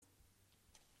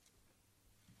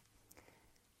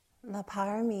The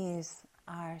Paramis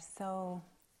are so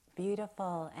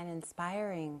beautiful and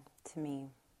inspiring to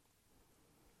me.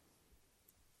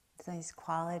 It's these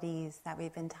qualities that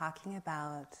we've been talking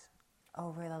about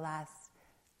over the last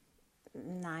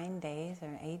 9 days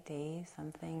or 8 days,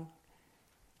 something.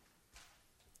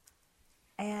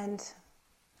 And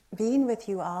being with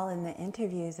you all in the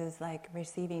interviews is like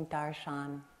receiving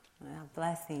darshan, a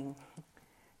blessing.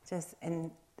 Just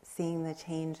in seeing the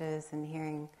changes and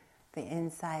hearing the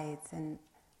insights, and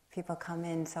people come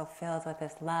in so filled with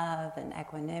this love and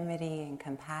equanimity and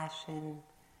compassion.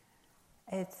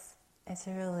 It's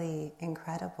really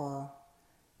incredible.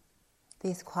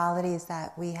 These qualities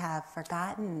that we have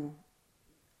forgotten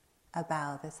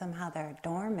about, that somehow they're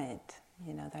dormant,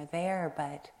 they're there,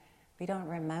 but we don't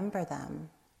remember them.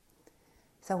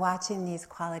 So watching these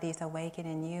qualities awaken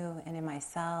in you and in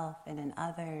myself and in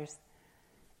others,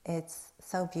 it's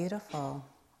so beautiful.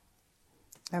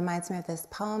 It reminds me of this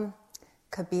poem.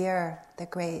 Kabir, the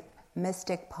great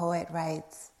mystic poet,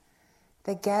 writes,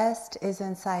 "The guest is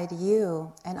inside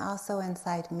you and also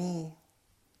inside me.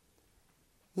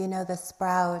 The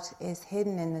sprout is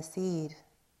hidden in the seed.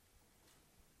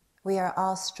 We are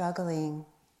all struggling.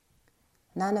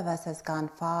 None of us has gone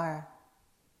far.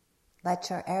 Let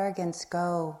your arrogance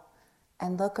go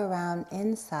and look around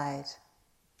inside.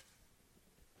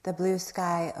 The blue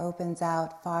sky opens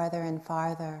out farther and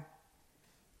farther.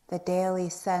 The daily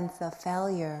sense of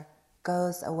failure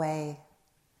goes away.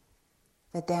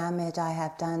 The damage I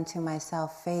have done to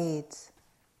myself fades.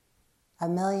 A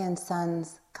million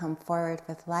suns come forward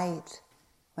with light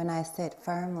when I sit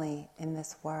firmly in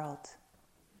this world."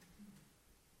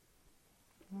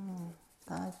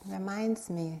 That reminds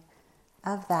me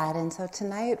of that. And so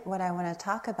tonight what I want to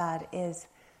talk about is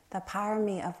the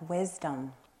Parami of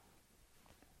Wisdom.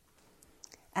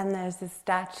 And there's this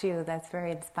statue that's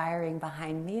very inspiring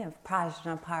behind me of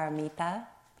Prajnaparamita,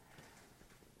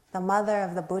 the mother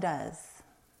of the Buddhas.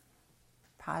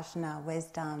 Prajna,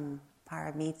 wisdom,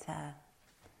 paramita,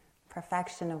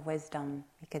 perfection of wisdom,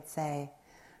 you could say.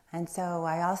 And so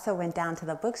I also went down to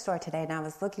the bookstore today and I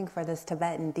was looking for this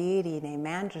Tibetan deity named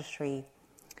Manjushri.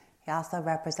 He also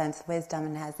represents wisdom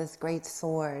and has this great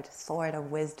sword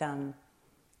of wisdom.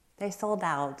 They sold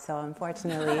out, so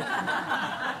unfortunately,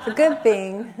 it's a good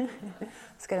thing. I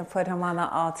was going to put him on the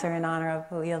altar in honor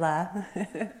of Lila.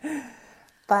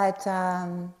 But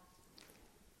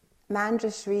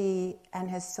Manjushri and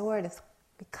his sword is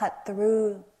cut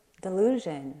through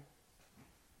delusion,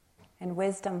 and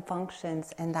wisdom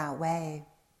functions in that way.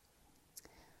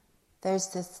 There's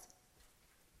this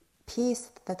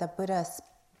piece that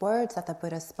words that the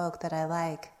Buddha spoke that I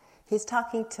like. He's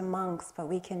talking to monks, but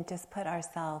we can just put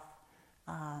ourselves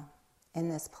in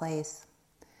this place.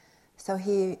 So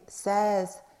he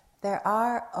says, "There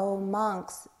are, O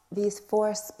monks, these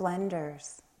 4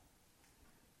 splendors.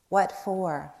 What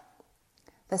 4?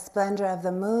 The splendor of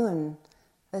the moon,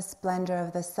 the splendor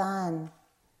of the sun,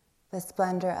 the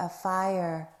splendor of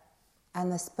fire,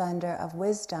 and the splendor of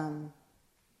wisdom.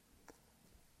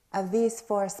 Of these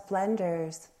 4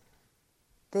 splendors,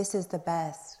 this is the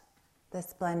best, the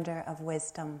splendor of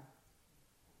wisdom.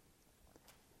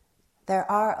 There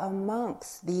are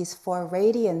amongst these 4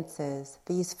 radiances,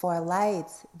 these 4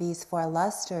 lights, these 4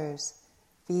 lusters,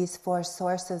 these 4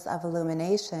 sources of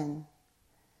illumination.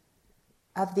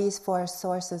 Of these 4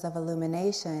 sources of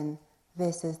illumination,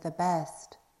 this is the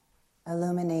best,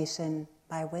 illumination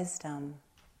by wisdom."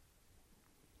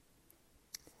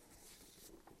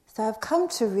 So I've come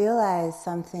to realize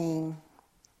something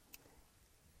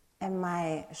in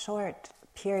my short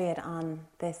period on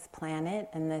this planet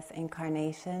and this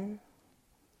incarnation,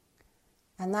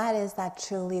 and that is that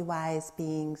truly wise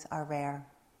beings are rare.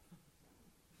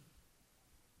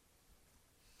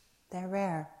 They're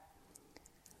rare.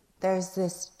 There's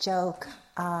this joke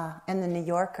in the New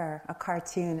Yorker, a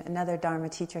cartoon, another Dharma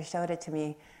teacher showed it to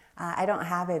me. I don't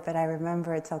have it, but I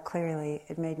remember it so clearly,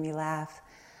 it made me laugh.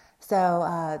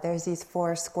 So there's these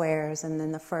 4 squares, and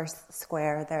then the first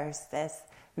square, there's this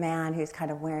man who's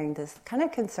kind of wearing this kind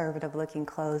of conservative-looking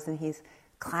clothes, and he's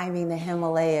climbing the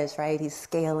Himalayas, right? He's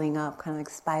scaling up, kind of like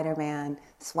Spider-Man,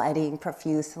 sweating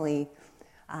profusely,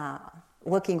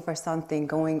 looking for something,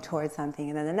 going towards something.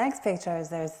 And then the next picture is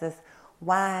there's this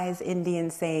wise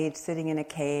Indian sage sitting in a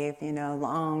cave,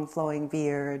 long flowing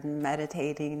beard, and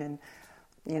meditating, and,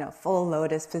 full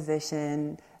lotus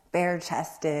position,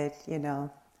 bare-chested,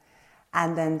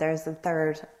 And then there's the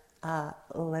third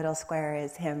little square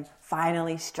is him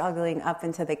finally struggling up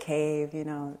into the cave,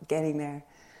 getting there.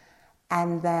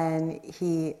 And then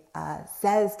he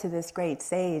says to this great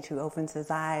sage who opens his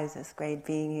eyes, this great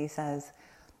being, he says,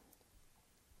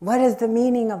 "What is the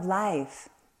meaning of life?"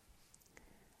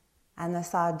 And the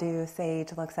sadhu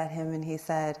sage looks at him and he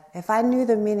said, "If I knew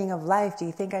the meaning of life, do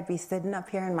you think I'd be sitting up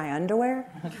here in my underwear?"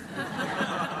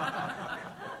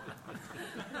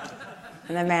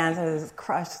 And the man says, this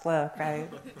crushed look, right?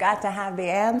 Got to have the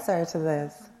answer to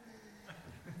this.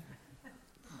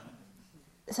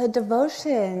 So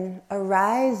devotion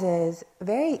arises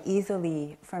very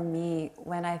easily for me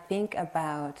when I think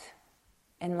about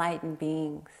enlightened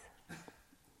beings.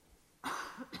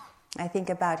 I think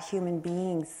about human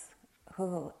beings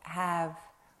who have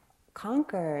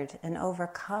conquered and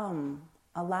overcome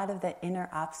a lot of the inner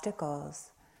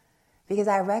obstacles, because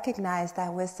I recognize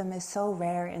that wisdom is so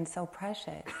rare and so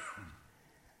precious.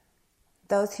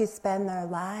 Those who spend their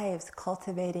lives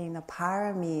cultivating the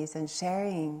paramis and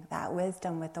sharing that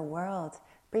wisdom with the world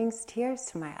brings tears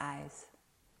to my eyes,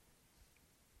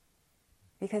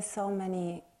 because so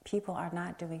many people are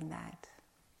not doing that.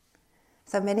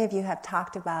 So many of you have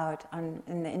talked about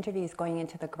in the interviews going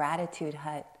into the gratitude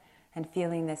hut and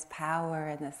feeling this power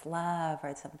and this love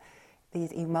or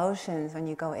these emotions when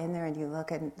you go in there and you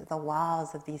look at the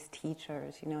walls of these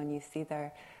teachers, and you see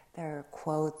their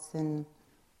quotes and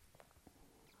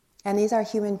these are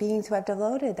human beings who have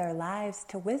devoted their lives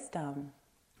to wisdom,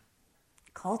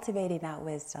 cultivating that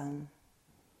wisdom.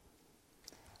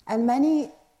 And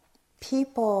many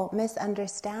people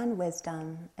misunderstand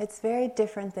wisdom. It's very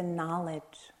different than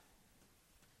knowledge.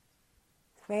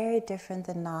 It's very different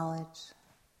than knowledge.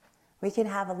 We can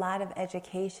have a lot of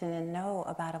education and know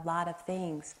about a lot of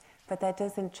things, but that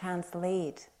doesn't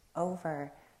translate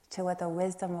over to what the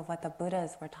wisdom of what the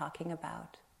Buddhas were talking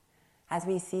about. As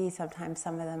we see sometimes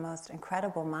some of the most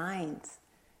incredible minds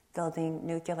building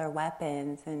nuclear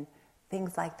weapons and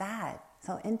things like that.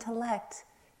 So intellect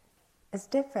is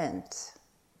different.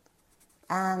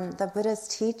 And the Buddha's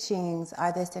teachings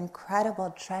are this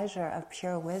incredible treasure of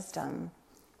pure wisdom.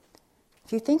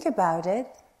 If you think about it,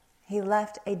 he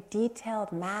left a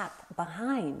detailed map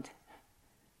behind.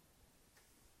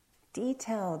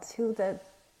 Detailed to the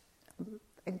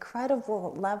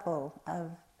incredible level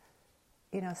of,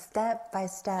 step by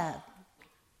step,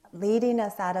 leading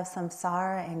us out of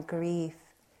samsara and grief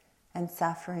and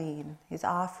suffering. He's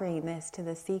offering this to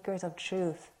the seekers of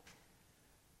truth.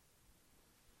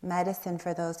 Medicine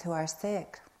for those who are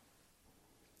sick.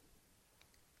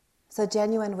 So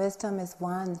genuine wisdom is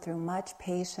won through much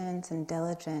patience and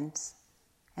diligence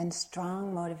and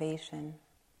strong motivation.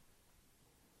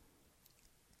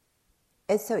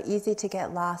 It's so easy to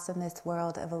get lost in this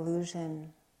world of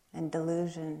illusion and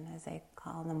delusion, as they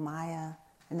call the Maya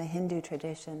in the Hindu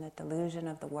tradition, the delusion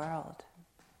of the world.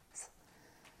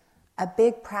 A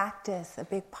big practice, a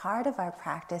big part of our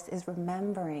practice is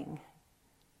remembering.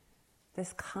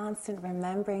 This constant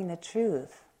remembering the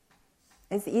truth.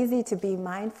 It's easy to be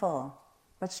mindful.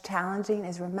 What's challenging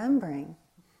is remembering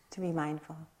to be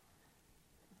mindful.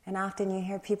 And often you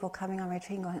hear people coming on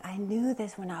retreat going, "I knew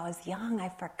this when I was young, I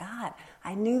forgot.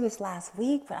 I knew this last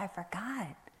week, but I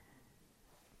forgot."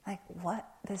 Like, what?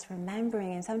 This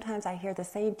remembering. And sometimes I hear the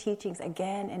same teachings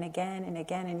again and again and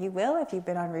again, and you will if you've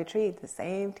been on retreat, the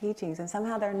same teachings, and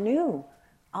somehow they're new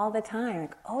all the time.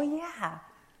 Like, oh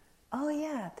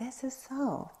yeah, this is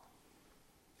so.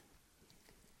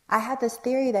 I had this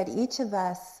theory that each of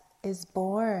us is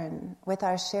born with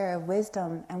our share of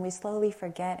wisdom, and we slowly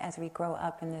forget as we grow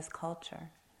up in this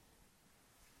culture.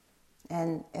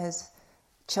 And as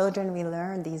children, we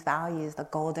learn these values, the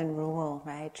golden rule,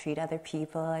 right? Treat other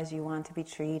people as you want to be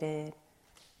treated.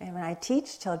 And when I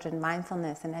teach children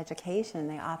mindfulness and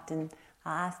education, I'll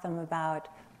ask them about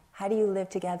how do you live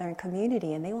together in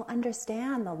community, and they will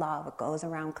understand the law of what goes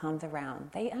around comes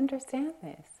around. They understand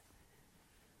this.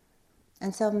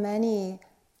 And so many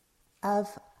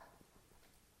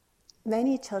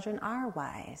children are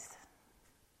wise.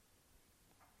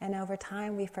 And over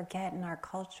time we forget in our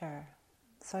culture,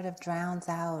 sort of drowns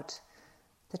out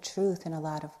the truth in a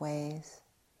lot of ways.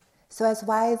 So as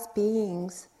wise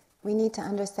beings, we need to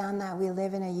understand that we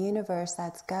live in a universe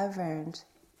that's governed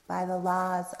by the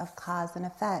laws of cause and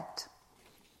effect.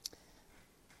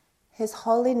 His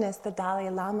Holiness the Dalai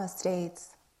Lama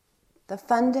states, "The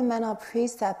fundamental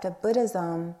precept of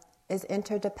Buddhism is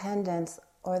interdependence,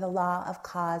 or the law of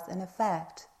cause and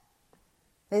effect.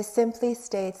 This simply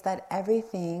states that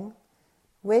everything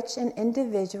which an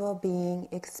individual being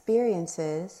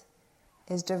experiences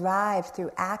is derived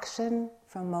through action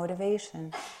from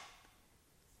motivation.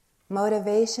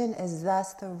 Motivation is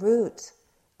thus the root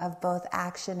of both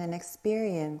action and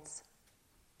experience.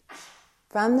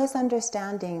 From this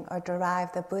understanding are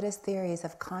derived the Buddhist theories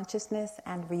of consciousness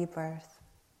and rebirth."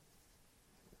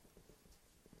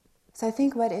 So I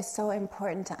think what is so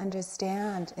important to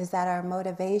understand is that our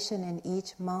motivation in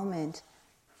each moment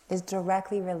is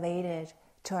directly related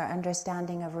to our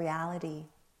understanding of reality,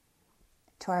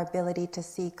 to our ability to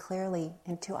see clearly,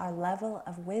 and to our level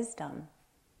of wisdom.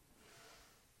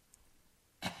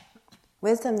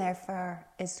 Wisdom, therefore,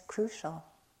 is crucial.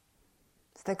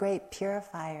 It's the great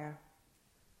purifier.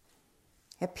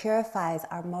 It purifies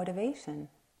our motivation.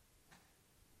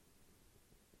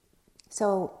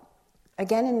 So,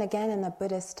 again and again in the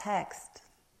Buddhist text,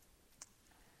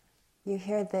 you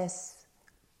hear this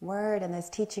word and this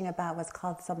teaching about what's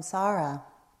called samsara.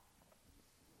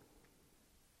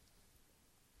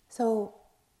 So,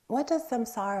 what does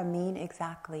samsara mean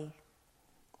exactly?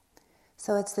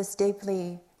 So it's this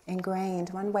deeply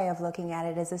ingrained, one way of looking at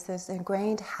it is this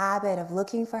ingrained habit of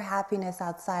looking for happiness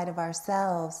outside of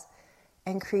ourselves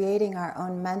and creating our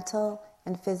own mental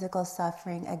and physical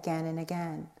suffering again and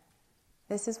again.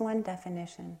 This is one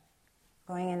definition,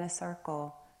 going in a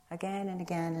circle again and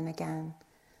again and again.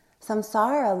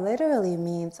 Samsara literally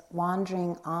means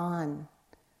wandering on.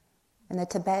 In the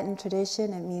Tibetan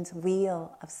tradition, it means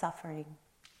wheel of suffering.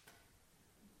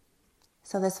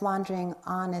 So this wandering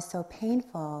on is so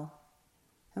painful.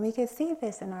 And we can see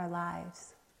this in our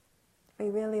lives. If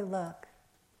we really look.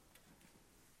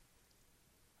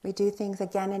 We do things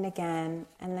again and again,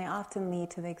 and they often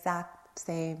lead to the exact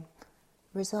same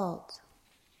result.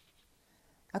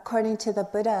 According to the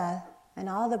Buddha and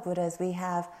all the Buddhas, we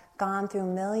have gone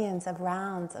through millions of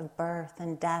rounds of birth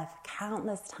and death,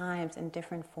 countless times in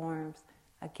different forms,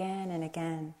 again and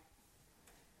again.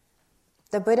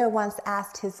 The Buddha once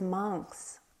asked his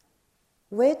monks,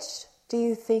 "Which do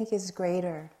you think is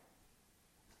greater?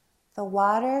 The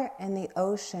water and the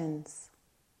oceans."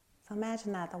 So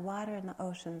imagine that, the water and the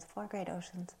oceans, 4 great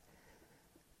oceans.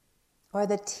 Or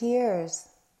the tears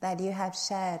that you have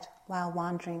shed while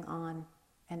wandering on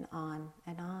and on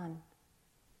and on.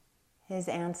 His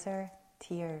answer,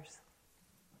 tears.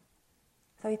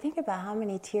 So you think about how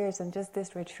many tears in just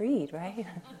this retreat, right?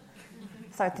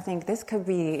 Start to think this could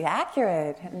be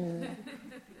accurate, and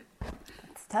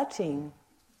it's touching.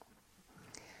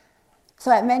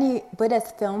 So at many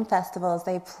Buddhist film festivals,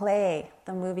 they play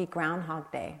the movie Groundhog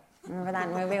Day. Remember that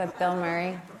movie with Bill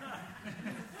Murray?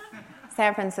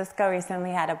 San Francisco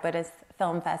recently had a Buddhist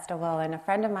film festival, and a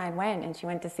friend of mine went, and she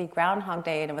went to see Groundhog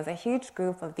Day, and it was a huge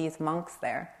group of these monks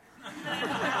there,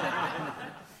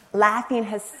 laughing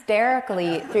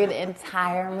hysterically through the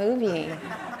entire movie.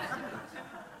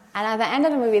 And at the end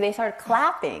of the movie, they started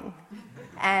clapping,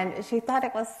 and she thought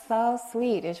it was so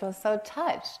sweet, and she was so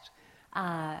touched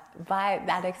by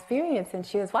that experience. And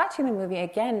she was watching the movie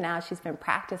again. Now she's been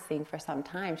practicing for some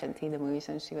time. She hadn't seen the movie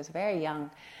since she was very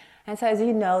young. And so, as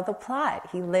you know the plot,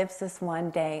 he lives this one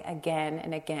day again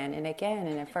and again and again.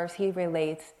 And at first he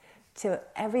relates to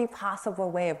every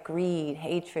possible way of greed,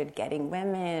 hatred, getting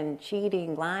women,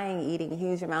 cheating, lying, eating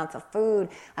huge amounts of food.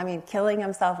 Killing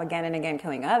himself again and again,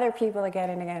 killing other people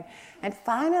again and again. And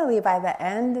finally, by the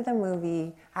end of the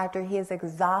movie, after he has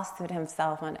exhausted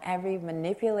himself on every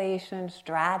manipulation,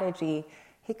 strategy,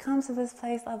 he comes to this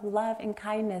place of love and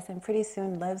kindness, and pretty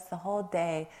soon lives the whole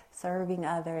day serving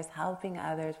others, helping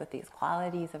others with these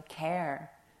qualities of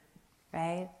care,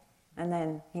 right? And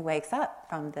then he wakes up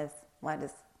from this,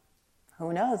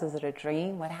 who knows, is it a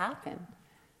dream? What happened?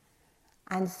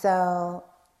 And so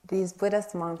these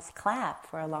Buddhist monks clap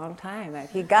for a long time.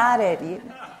 Like, he got it.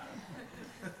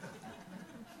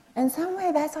 In some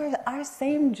way, that's our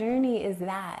same journey is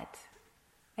that.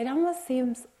 It almost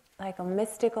seems like a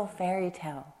mystical fairy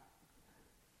tale,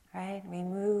 right?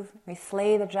 We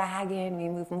slay the dragon, we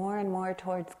move more and more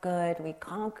towards good, we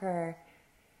conquer.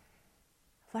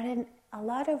 But in a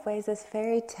lot of ways, this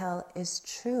fairy tale is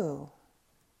true.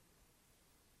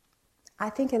 I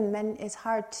think it's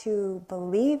hard to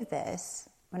believe this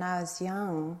when I was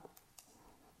young,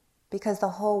 because the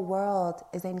whole world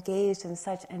is engaged in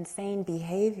such insane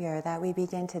behavior that we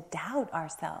begin to doubt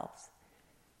ourselves.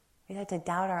 We start to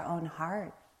doubt our own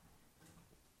heart.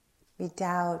 We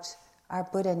doubt our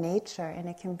Buddha nature, and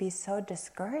it can be so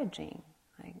discouraging.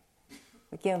 Like,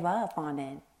 we give up on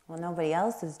it. Well, nobody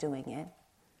else is doing it.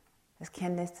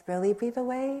 Can this really be the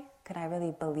way? Could I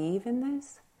really believe in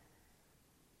this?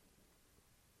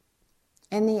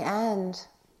 In the end,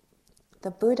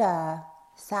 the Buddha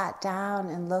sat down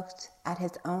and looked at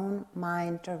his own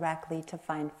mind directly to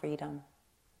find freedom.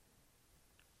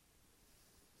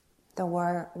 The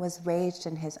war was waged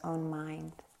in his own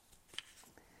mind.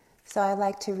 So I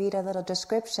like to read a little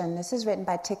description. This is written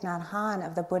by Thich Nhat Hanh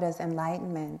of the Buddha's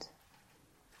enlightenment.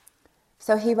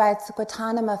 So he writes,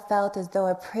 Gautama felt as though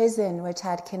a prison which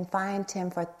had confined him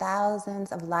for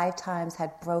thousands of lifetimes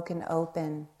had broken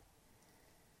open.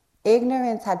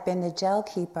 Ignorance had been the jail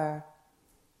keeper,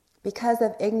 Because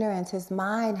of ignorance, his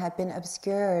mind had been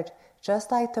obscured,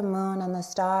 just like the moon and the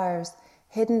stars,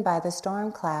 hidden by the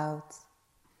storm clouds.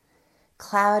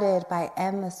 Clouded by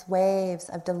endless waves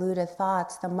of deluded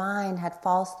thoughts, the mind had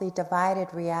falsely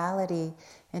divided reality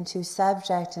into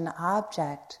subject and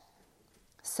object,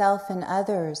 self and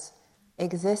others,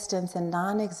 existence and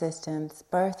non-existence,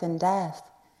 birth and death,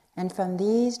 and from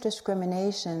these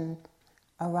discriminations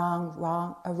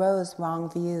arose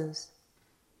wrong views.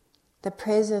 The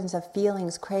prisons of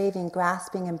feelings, craving,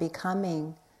 grasping, and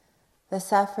becoming, the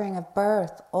suffering of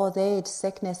birth, old age,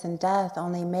 sickness, and death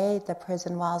only made the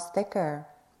prison walls thicker.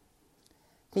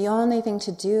 The only thing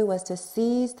to do was to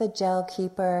seize the jail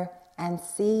keeper and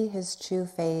see his true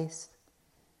face.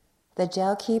 The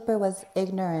jail keeper was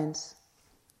ignorance.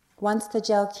 Once the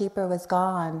jail keeper was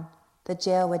gone, the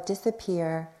jail would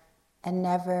disappear and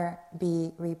never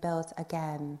be rebuilt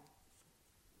again.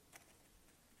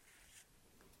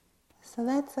 So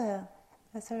that's a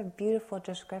sort of beautiful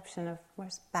description of we're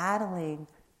battling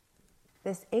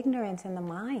this ignorance in the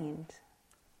mind.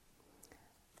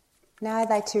 Now I'd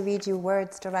like to read you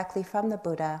words directly from the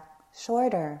Buddha,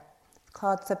 shorter,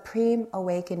 called Supreme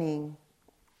Awakening.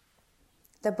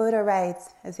 The Buddha writes,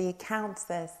 as he recounts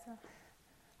this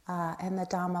in the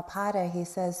Dhammapada, he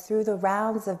says, "Through the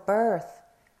rounds of birth,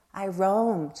 I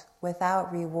roamed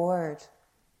without reward,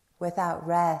 without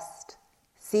rest,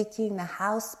 seeking the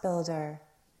house builder.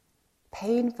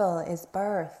 Painful is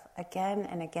birth again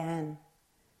and again.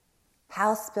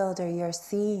 House builder, you're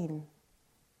seen.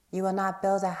 You will not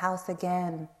build a house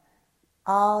again.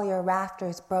 All your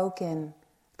rafters broken,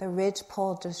 the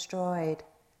ridgepole destroyed,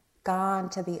 gone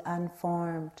to the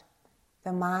unformed.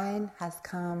 The mind has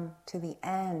come to the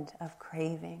end of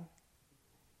craving."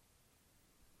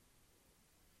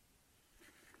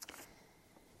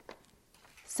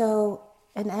 So,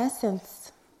 in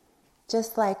essence,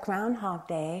 just like Groundhog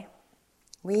Day,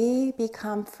 we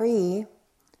become free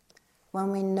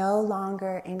when we no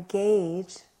longer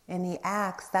engage in the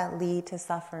acts that lead to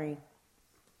suffering.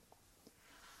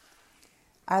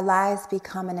 Our lives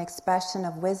become an expression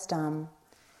of wisdom,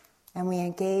 and we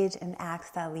engage in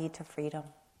acts that lead to freedom.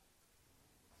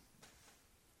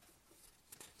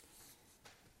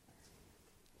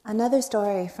 Another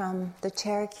story from the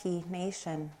Cherokee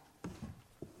Nation.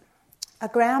 A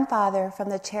grandfather from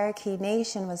the Cherokee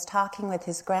Nation was talking with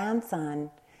his grandson.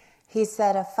 He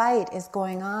said, "A fight is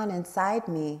going on inside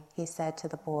me," he said to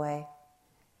the boy.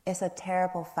 "It's a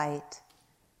terrible fight,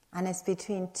 and it's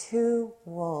between two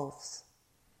wolves.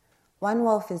 One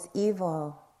wolf is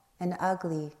evil and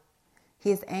ugly.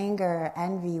 He is anger,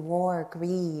 envy, war,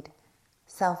 greed,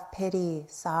 self-pity,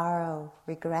 sorrow,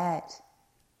 regret."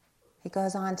 He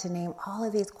goes on to name all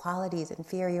of these qualities: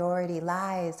 inferiority,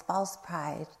 lies, false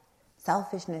pride,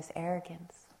 selfishness,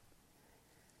 arrogance.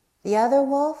 The other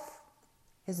wolf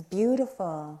is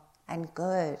beautiful and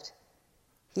good.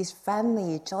 He's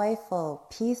friendly, joyful,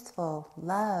 peaceful,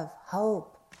 love,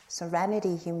 hope,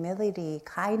 serenity, humility,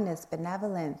 kindness,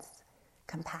 benevolence,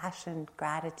 compassion,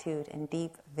 gratitude, and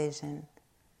deep vision.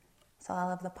 So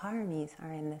all of the paramis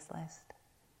are in this list.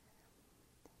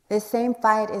 This same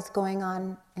fight is going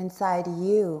on inside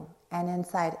you and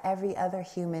inside every other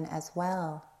human as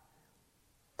well.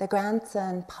 The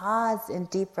grandson paused in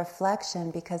deep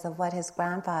reflection because of what his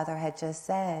grandfather had just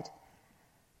said.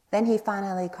 Then he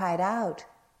finally cried out,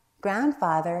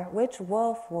 "Grandfather, which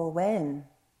wolf will win?"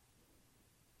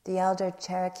 The elder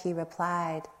Cherokee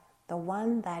replied, "The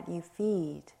one that you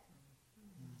feed."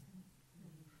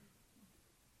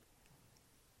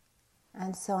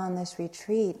 And so on this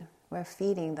retreat, we're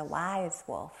feeding the wise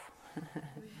wolf,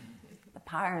 the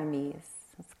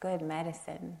paramis. It's good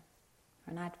medicine.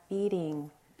 We're not feeding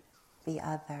the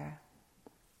other.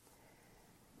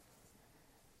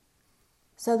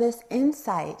 So this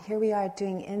insight, here we are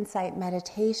doing insight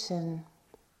meditation.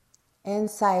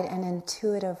 Insight and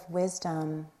intuitive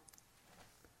wisdom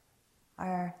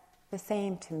are the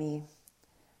same to me.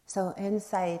 So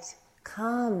insight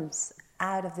comes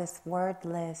out of this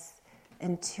wordless,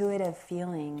 intuitive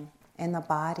feeling in the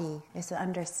body. It's an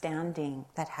understanding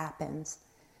that happens.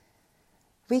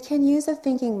 We can use a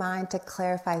thinking mind to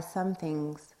clarify some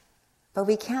things, but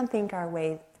we can't think our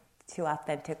way to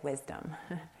authentic wisdom.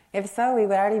 If so, we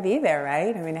would already be there,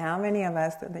 right? I mean, how many of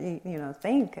us,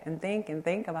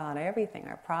 think about everything,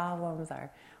 our problems,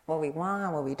 what we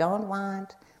want, what we don't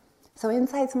want. So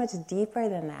insight's much deeper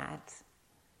than that.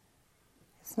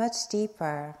 It's much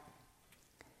deeper.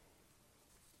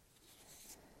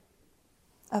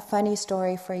 A funny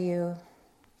story for you.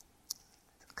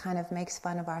 It kind of makes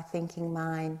fun of our thinking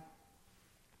mind.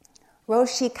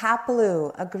 Roshi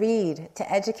Kapalu agreed to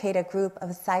educate a group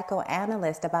of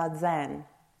psychoanalysts about Zen.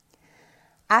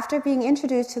 After being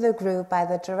introduced to the group by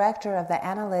the director of the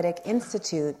Analytic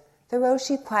Institute, the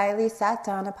Roshi quietly sat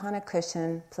down upon a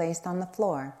cushion placed on the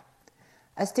floor.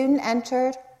 A student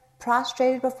entered,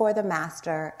 prostrated before the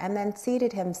master, and then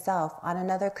seated himself on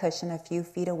another cushion a few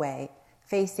feet away,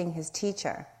 facing his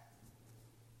teacher.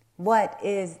 "What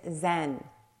is Zen?"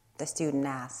 the student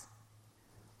asked.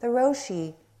 The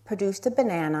Roshi produced a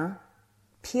banana,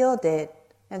 peeled it,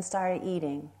 and started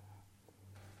eating.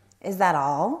 "Is that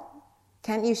all?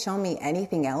 Can't you show me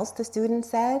anything else?" the student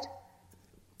said.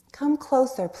 "Come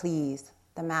closer, please,"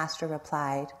 the master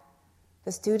replied.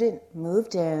 The student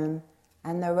moved in,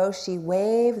 and the Roshi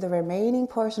waved the remaining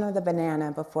portion of the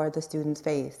banana before the student's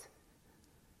face.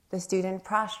 The student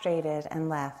prostrated and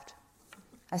left.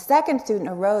 A second student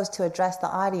arose to address the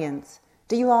audience.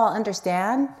 "Do you all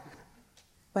understand?"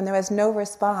 When there was no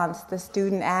response, the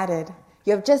student added,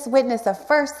 "You have just witnessed a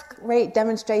first-rate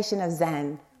demonstration of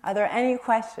Zen. Are there any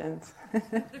questions?"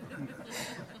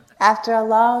 After a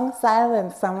long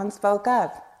silence, someone spoke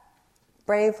up,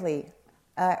 bravely.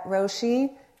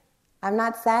 "Roshi, I'm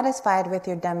not satisfied with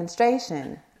your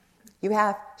demonstration. You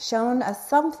have shown us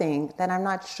something that I'm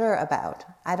not sure about.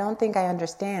 I don't think I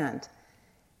understand.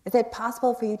 Is it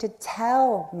possible for you to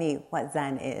tell me what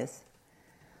Zen is?"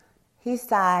 He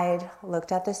sighed,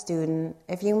 looked at the student.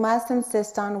 "If you must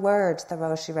insist on words," the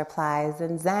Roshi replies,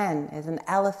 "then Zen is an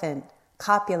elephant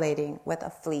copulating with a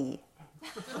flea."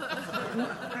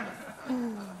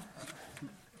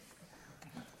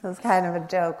 It's kind of a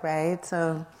joke, right?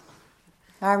 So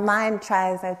our mind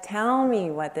tries to tell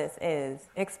me what this is.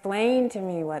 Explain to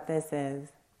me what this is.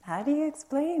 How do you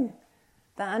explain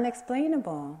the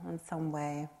unexplainable in some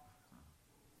way?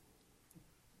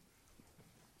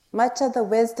 Much of the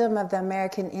wisdom of the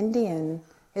American Indian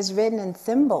is written in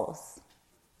symbols,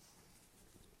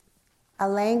 a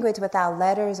language without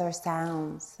letters or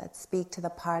sounds that speak to the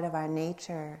part of our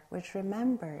nature which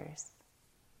remembers.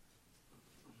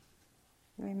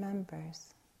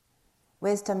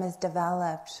 Wisdom is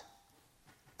developed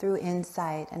through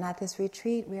insight, and at this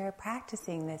retreat we are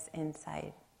practicing this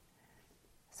insight.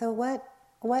 So what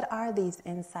are these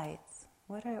insights?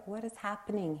 What is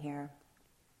happening here?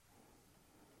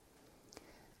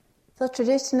 So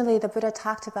traditionally the Buddha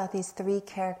talked about these three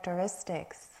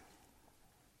characteristics.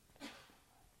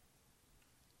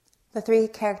 The three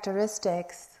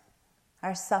characteristics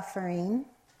are suffering,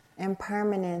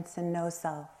 impermanence, and no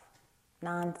self,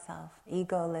 non-self,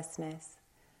 egolessness.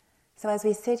 So as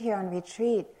we sit here on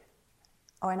retreat,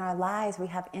 or in our lives, we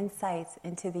have insights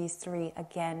into these three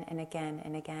again and again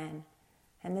and again.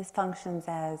 And this functions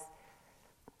as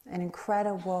an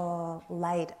incredible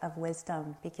light of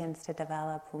wisdom begins to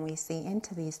develop when we see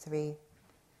into these three.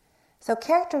 So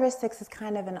characteristics is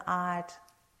kind of an odd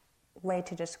way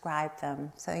to describe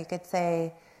them. So you could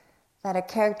say that a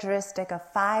characteristic of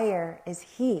fire is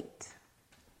heat.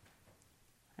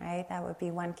 Right? That would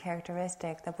be one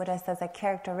characteristic. The Buddha says a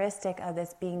characteristic of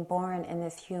this being born in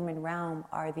this human realm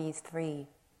are these three.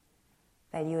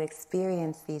 That you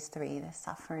experience these three, the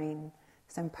suffering,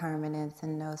 this impermanence,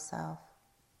 and no self.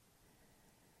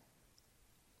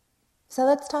 So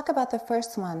let's talk about the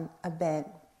first one a bit.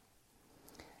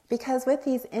 Because with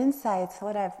these insights,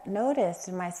 what I've noticed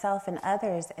in myself and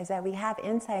others is that we have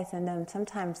insights in them,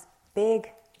 sometimes big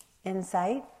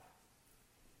insight,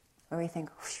 where we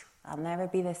think, I'll never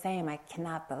be the same. I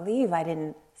cannot believe I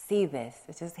didn't see this.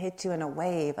 It just hits you in a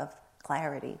wave of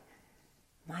clarity.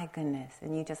 My goodness,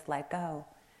 and you just let go.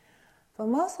 But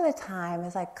most of the time,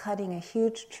 it's like cutting a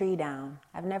huge tree down.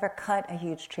 I've never cut a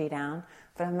huge tree down,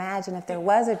 but imagine if there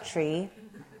was a tree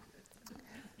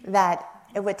that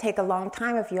it would take a long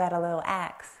time if you had a little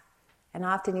axe. And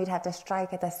often you'd have to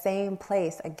strike at the same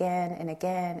place again and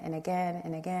again and again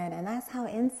and again. And that's how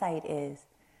insight is.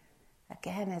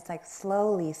 Again, it's like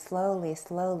slowly, slowly,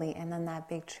 slowly, and then that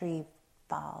big tree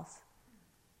falls.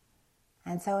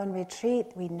 And so in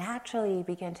retreat, we naturally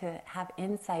begin to have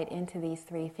insight into these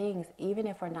three things, even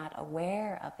if we're not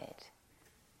aware of it.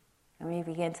 And we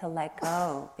begin to let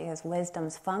go, because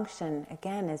wisdom's function,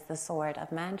 again, is the sword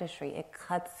of Manjushri. It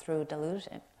cuts through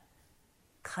delusion,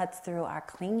 cuts through our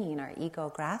clinging, our ego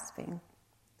grasping.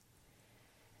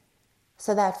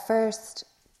 So that first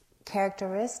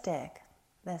characteristic,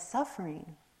 the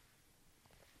suffering.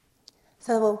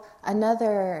 So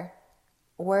another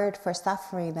word for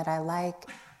suffering that I like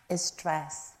is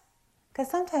stress. Because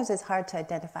sometimes it's hard to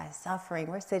identify suffering.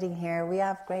 We're sitting here, we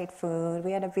have great food,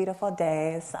 we had a beautiful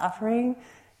day. Suffering,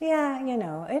 yeah,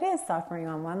 it is suffering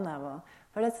on one level.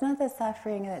 But it's not the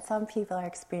suffering that some people are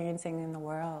experiencing in the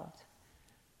world.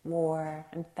 War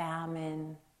and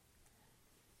famine.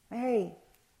 Very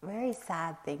very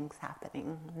sad things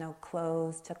happening. No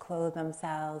clothes to clothe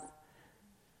themselves.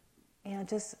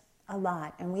 Just a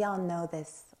lot. And we all know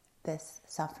this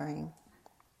suffering.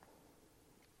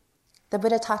 The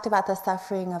Buddha talked about the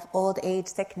suffering of old age,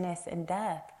 sickness, and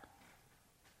death.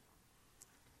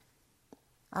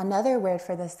 Another word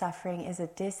for the suffering is a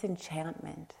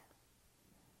disenchantment.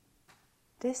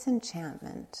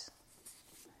 Disenchantment.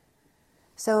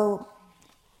 So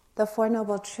the Four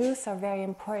Noble Truths are very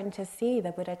important to see.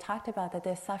 The Buddha talked about that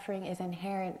this suffering is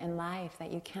inherent in life,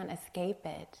 that you can't escape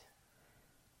it.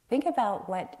 Think about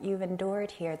what you've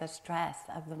endured here, the stress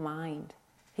of the mind.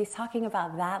 He's talking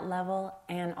about that level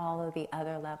and all of the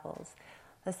other levels.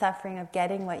 The suffering of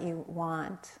getting what you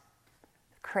want,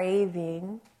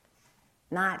 craving,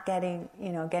 not getting,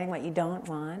 getting what you don't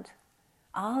want.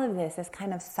 All of this is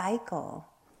kind of cycle.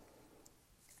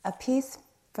 A piece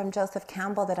from Joseph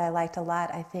Campbell that I liked a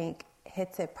lot, I think,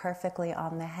 hits it perfectly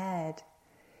on the head.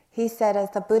 He said,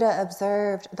 as the Buddha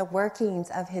observed the workings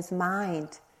of his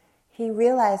mind, he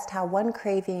realized how one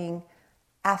craving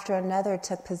after another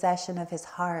took possession of his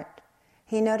heart.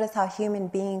 He noticed how human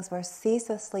beings were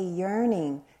ceaselessly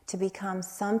yearning to become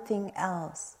something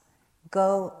else,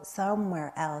 go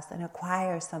somewhere else and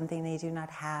acquire something they do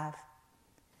not have.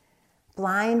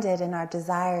 Blinded in our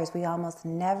desires, we almost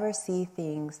never see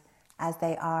things as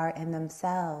they are in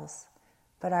themselves,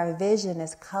 but our vision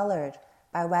is colored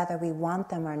by whether we want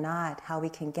them or not, how we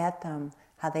can get them,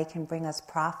 how they can bring us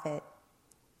profit.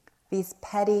 These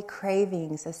petty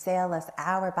cravings assail us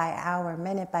hour by hour,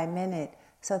 minute by minute,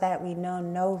 so that we know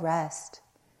no rest.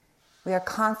 We are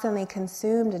constantly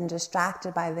consumed and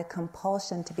distracted by the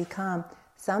compulsion to become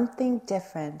something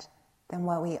different than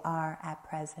what we are at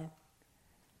present.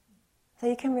 So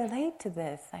you can relate to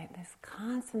this, like this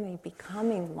constantly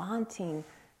becoming, wanting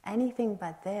anything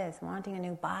but this, wanting a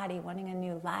new body, wanting a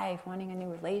new life, wanting a new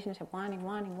relationship, wanting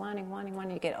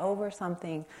to get over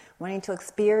something, wanting to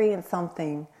experience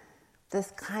something.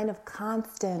 This kind of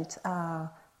constant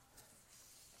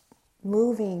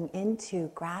moving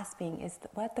into, grasping is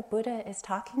what the Buddha is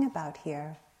talking about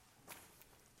here.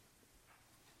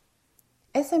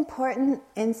 It's important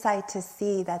insight to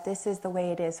see that this is the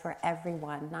way it is for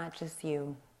everyone, not just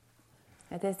you.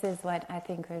 That this is what I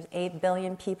think there's 8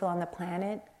 billion people on the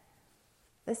planet.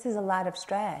 This is a lot of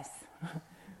stress,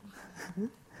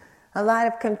 a lot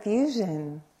of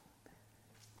confusion.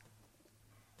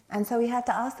 And so we have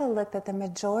to also look that the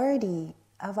majority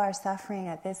of our suffering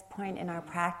at this point in our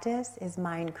practice is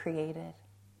mind-created.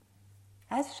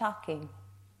 That's shocking,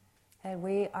 that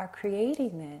we are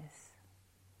creating this.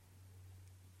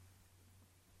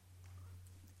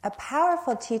 A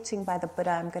powerful teaching by the Buddha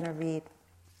I'm going to read.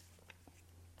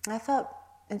 I felt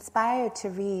inspired to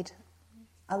read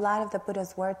a lot of the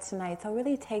Buddha's words tonight, so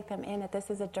really take them in, that this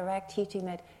is a direct teaching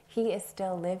that he is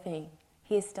still living,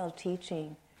 he is still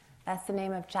teaching. That's the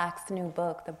name of Jack's new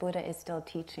book, The Buddha is Still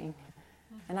Teaching.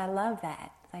 And I love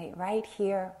that, like right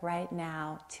here, right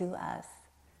now, to us.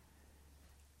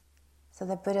 So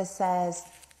the Buddha says,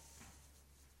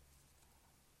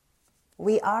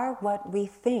 we are what we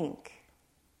think.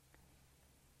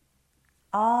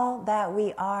 All that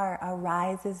we are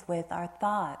arises with our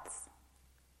thoughts.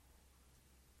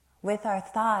 With our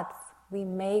thoughts, we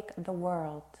make the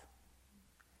world.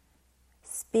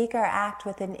 Speak or act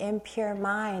with an impure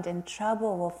mind, and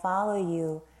trouble will follow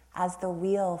you as the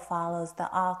wheel follows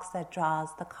the ox that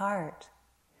draws the cart.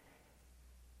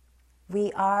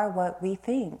 We are what we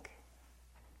think.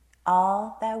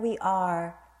 All that we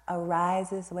are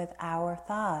arises with our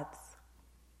thoughts.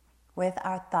 With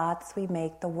our thoughts we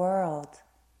make the world.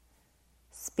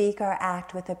 Speak or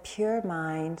act with a pure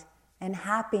mind, and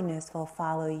happiness will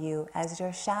follow you as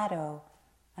your shadow,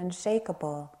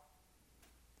 unshakable.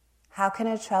 How can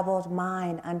a troubled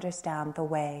mind understand the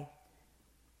way?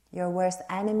 Your worst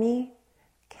enemy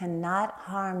cannot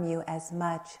harm you as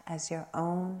much as your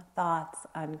own thoughts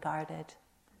unguarded.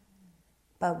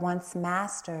 But once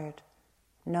mastered,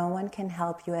 no one can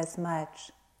help you as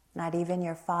much, not even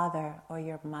your father or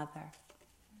your mother.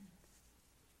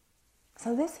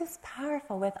 So this is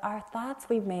powerful. With our thoughts,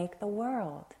 we make the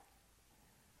world.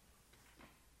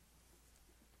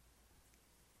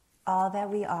 All that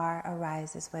we are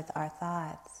arises with our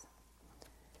thoughts.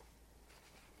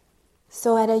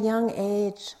 So at a young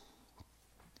age,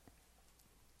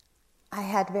 I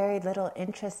had very little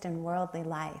interest in worldly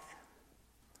life.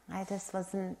 I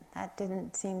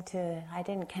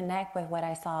didn't connect with what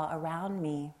I saw around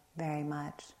me very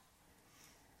much.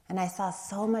 And I saw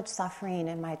so much suffering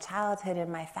in my childhood,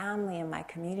 in my family, in my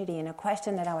community. And a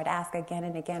question that I would ask again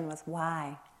and again was,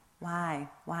 why? Why?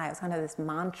 Why? It was kind of this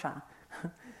mantra.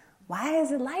 Why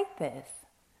is it like this?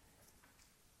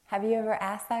 Have you ever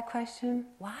asked that question?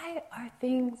 Why are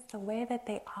things the way that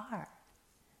they are?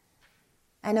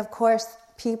 And of course,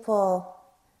 people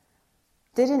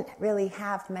didn't really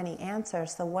have many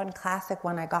answers. So one classic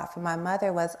one I got from my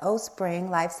mother was, "Oh, spring,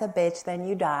 life's a bitch, then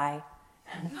you die."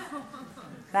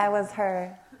 That was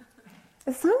her.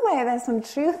 In some way, there's some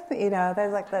truth,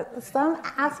 there's like some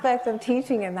aspect of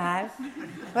teaching in that.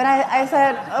 But I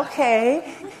said,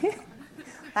 okay.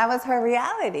 That was her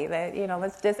reality, that,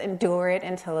 let's just endure it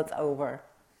until it's over,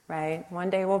 right? One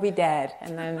day we'll be dead,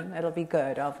 and then it'll be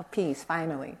good, peace,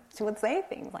 finally. She would say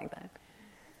things like that.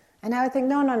 And I would think,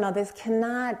 no, this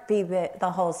cannot be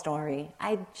the whole story.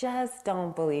 I just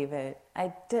don't believe it.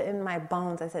 In my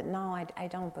bones, I said, no, I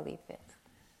don't believe this.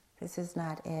 This is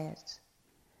not it.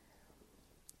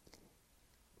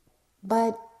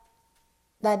 But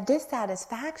that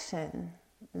dissatisfaction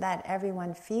that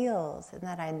everyone feels and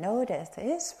that I notice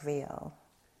is real.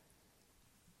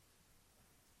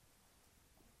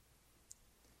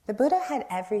 The Buddha had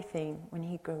everything when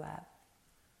he grew up.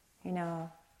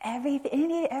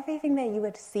 Everything that you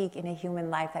would seek in a human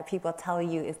life that people tell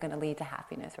you is going to lead to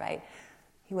happiness, right?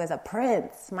 He was a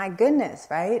prince, my goodness,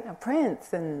 right? A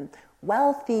prince, and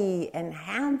wealthy and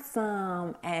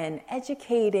handsome and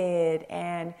educated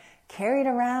and carried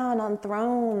around on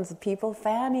thrones, people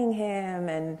fanning him,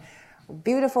 and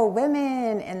beautiful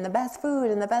women, and the best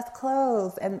food, and the best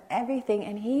clothes, and everything.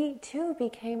 And he, too,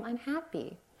 became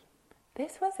unhappy.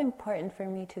 This was important for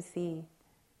me to see.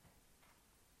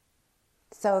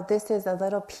 So this is a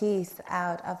little piece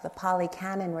out of the Pali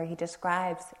Canon where he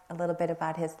describes a little bit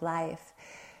about his life.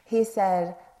 He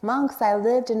said, "Monks, I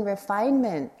lived in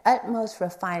refinement, utmost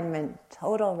refinement,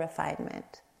 total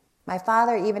refinement. My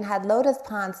father even had lotus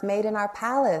ponds made in our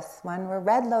palace, one where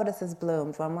red lotuses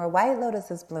bloomed, one where white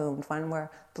lotuses bloomed, one where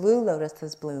blue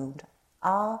lotuses bloomed,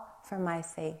 all for my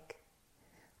sake.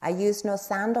 I used no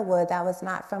sandalwood that was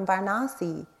not from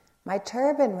Varanasi. My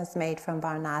turban was made from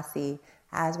Varanasi,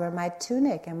 as were my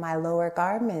tunic and my lower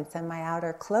garments and my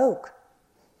outer cloak.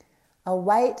 A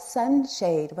white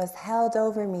sunshade was held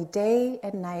over me day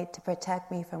and night to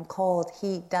protect me from cold,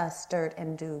 heat, dust, dirt,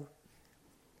 and dew.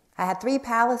 I had 3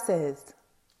 palaces,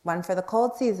 one for the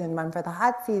cold season, one for the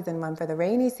hot season, one for the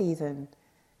rainy season.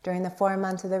 During the 4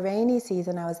 months of the rainy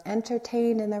season, I was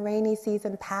entertained in the rainy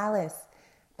season palace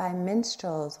by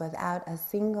minstrels without a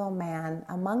single man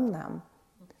among them."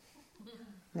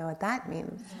 You know what that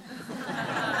means?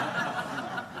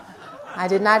 I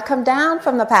did not come down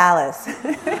from the palace.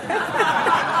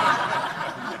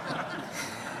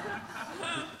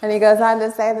 And he goes on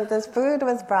to say that this food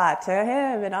was brought to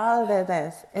him and all of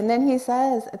this. And then he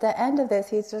says, at the end of this,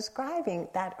 he's describing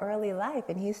that early life.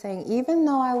 And he's saying, even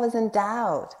though I was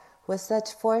endowed with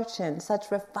such fortune, such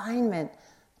refinement,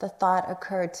 the thought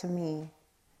occurred to me,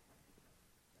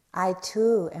 I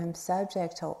too am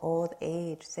subject to old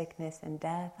age, sickness, and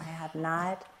death. I have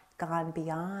not gone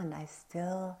beyond. I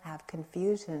still have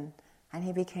confusion. And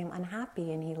he became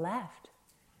unhappy and he left.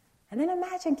 And then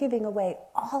imagine giving away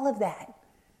all of that.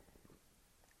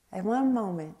 In one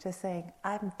moment, just saying,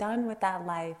 I'm done with that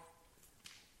life.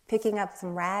 Picking up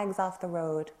some rags off the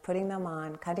road, putting them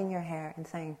on, cutting your hair, and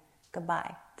saying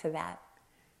goodbye to that.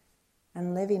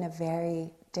 And living a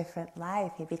very different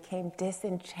life. He became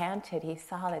disenchanted. He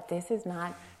saw that this is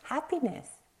not happiness.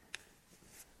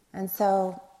 And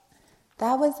so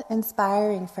that was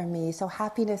inspiring for me. So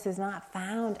happiness is not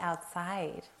found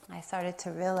outside. I started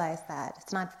to realize that.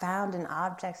 It's not found in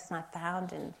objects. It's not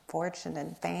found in fortune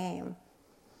and fame.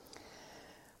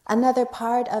 Another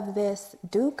part of this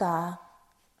dukkha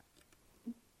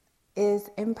is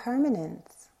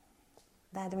impermanence.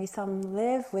 That we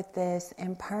live with this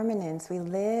impermanence. We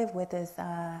live with this,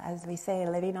 as we say,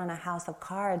 living on a house of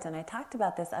cards. And I talked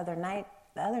about this the other night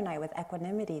with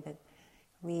equanimity, that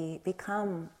we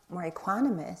become more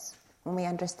equanimous when we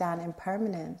understand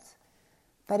impermanence.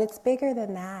 But it's bigger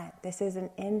than that. This is an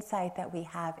insight that we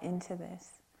have into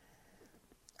this.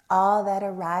 All that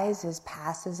arises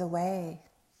passes away.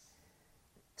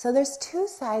 So there's 2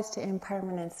 sides to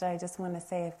impermanence that I just want to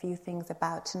say a few things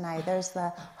about tonight. There's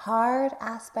the hard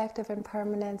aspect of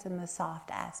impermanence and the soft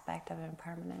aspect of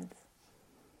impermanence.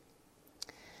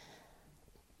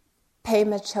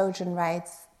 Pema Chodron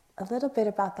writes a little bit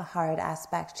about the hard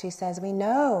aspect. She says, we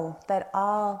know that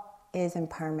all is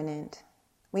impermanent.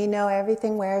 We know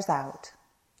everything wears out.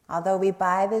 Although we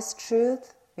buy this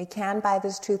truth, we can buy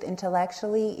this truth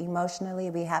intellectually,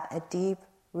 emotionally, we have a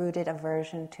deep-rooted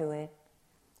aversion to it.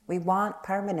 We want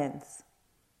permanence.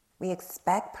 We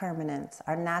expect permanence.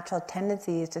 Our natural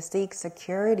tendency is to seek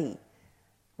security.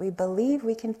 We believe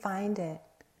we can find it.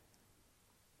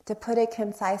 To put it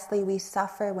concisely, we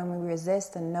suffer when we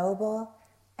resist the noble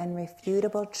and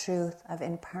irrefutable truth of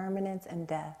impermanence and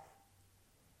death.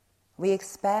 We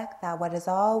expect that what is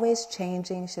always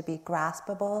changing should be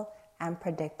graspable and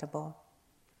predictable.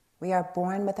 We are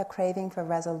born with a craving for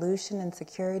resolution and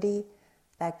security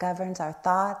that governs our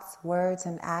thoughts, words,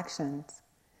 and actions.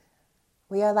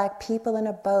 We are like people in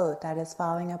a boat that is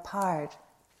falling apart,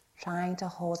 trying to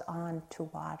hold on to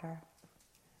water.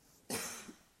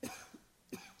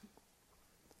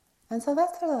 And so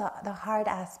that's sort of the hard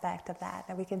aspect of that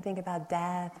we can think about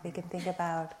death, we can think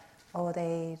about old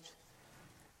age,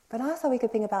 but also we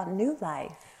could think about new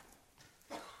life,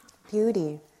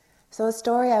 beauty. So a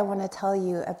story I want to tell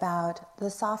you about the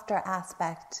softer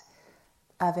aspect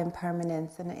of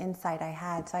impermanence and an insight I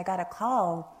had. So I got a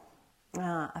call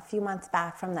a few months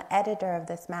back from the editor of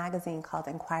this magazine called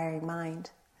Inquiring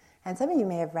Mind. And some of you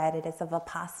may have read it. It's a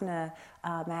Vipassana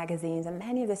magazines, and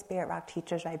many of the Spirit Rock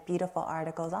teachers write beautiful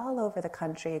articles all over the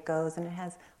country. It goes, and it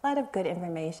has a lot of good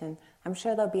information. I'm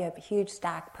sure there'll be a huge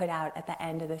stack put out at the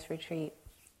end of this retreat.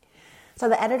 So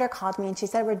the editor called me and she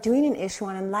said, "We're doing an issue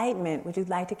on enlightenment. Would you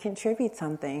like to contribute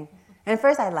something?" And at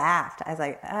first I laughed. I was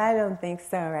like, "I don't think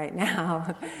so right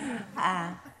now.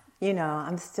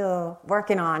 I'm still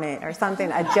working on it," or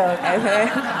something, a joke.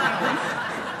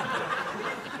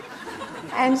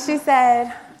 And she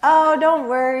said, "Oh, don't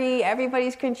worry,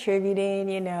 everybody's contributing,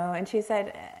 And she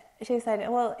said,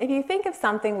 "Well, if you think of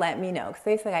something, let me know." Because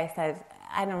basically I said,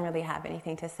 I don't really have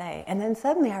anything to say. And then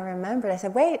suddenly I remembered, I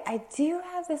said, wait, I do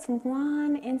have this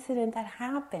one incident that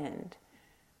happened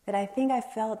that I think I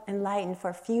felt enlightened for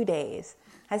a few days.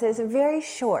 I said, it's very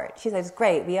short. She says,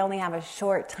 great, we only have a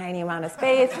short, tiny amount of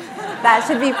space. That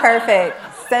should be perfect.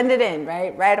 Send it in,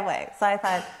 right away. So I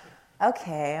thought,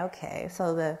 okay.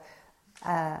 So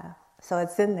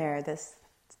it's in there, this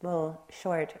little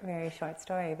short, very short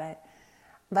story. But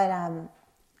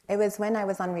it was when I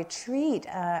was on retreat.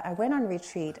 I went on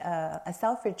retreat, a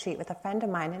self-retreat with a friend of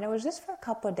mine, and it was just for a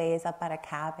couple of days up at a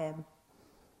cabin.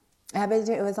 I had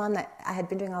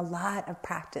been doing a lot of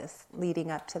practice leading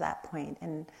up to that point,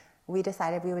 and we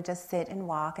decided we would just sit and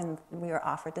walk, and we were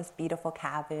offered this beautiful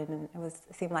cabin, and it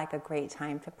seemed like a great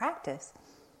time to practice.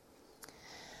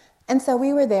 And so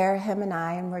we were there, him and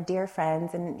I, and we're dear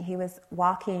friends, and he was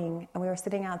walking, and we were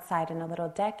sitting outside in a little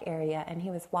deck area, and he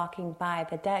was walking by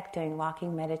the deck doing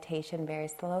walking meditation very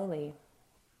slowly.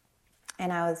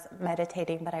 And I was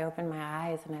meditating, but I opened my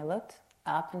eyes, and I looked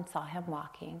up and saw him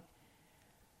walking.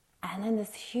 And then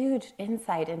this huge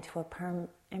insight into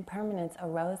impermanence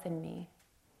arose in me.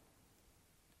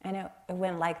 And it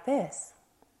went like this: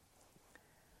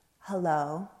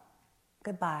 hello,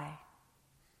 goodbye.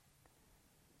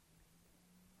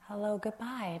 Hello,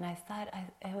 goodbye. And I thought,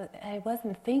 I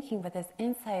wasn't thinking, but this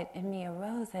insight in me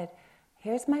arose that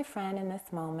here's my friend in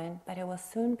this moment, but it will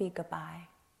soon be goodbye.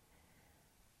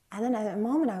 And then at the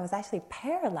moment I was actually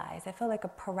paralyzed. I felt like a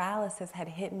paralysis had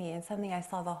hit me, and suddenly I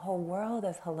saw the whole world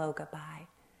as hello, goodbye.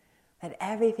 That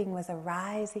everything was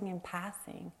arising and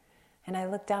passing. And I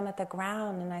looked down at the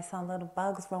ground and I saw little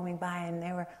bugs roaming by, and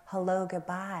they were hello,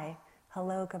 goodbye.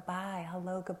 Hello, goodbye,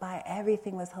 hello, goodbye.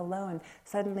 Everything was hello, and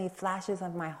suddenly flashes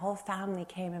of my whole family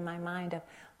came in my mind of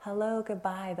hello,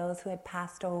 goodbye, those who had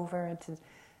passed over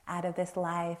out of this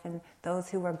life, and those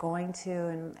who were going to,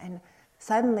 and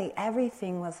suddenly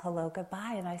everything was hello,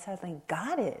 goodbye, and I suddenly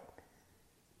got it.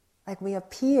 Like we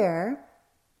appear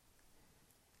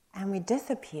and we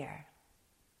disappear,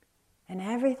 and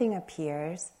everything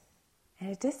appears and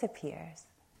it disappears.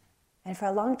 And for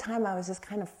a long time, I was just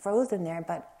kind of frozen there,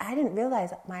 but I didn't realize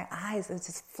that my eyes, it was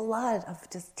this flood of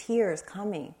just tears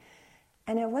coming.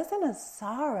 And it wasn't a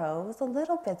sorrow, it was a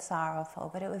little bit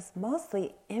sorrowful, but it was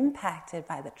mostly impacted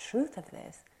by the truth of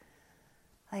this.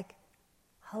 Like,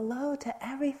 hello to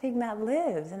everything that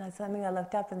lives. And suddenly I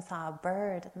looked up and saw a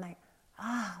bird, and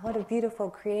what a beautiful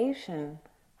creation.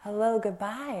 Hello,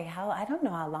 goodbye. I don't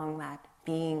know how long that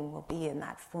being will be in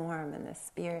that form and the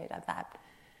spirit of that.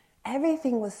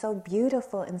 Everything was so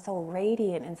beautiful and so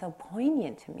radiant and so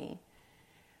poignant to me.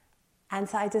 And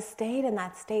so I just stayed in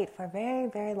that state for a very,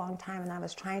 very long time, and I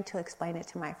was trying to explain it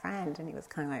to my friend, and he was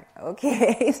kind of like,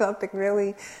 okay, something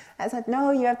really... I said,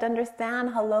 no, you have to understand,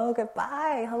 hello,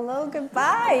 goodbye,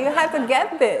 you have to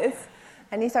get this.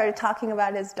 And he started talking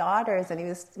about his daughters, and he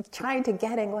was trying to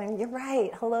get it, going, you're right,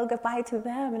 hello, goodbye to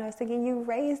them. And I was thinking, you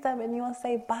raise them and you will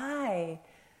say bye.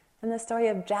 And the story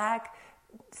of Jack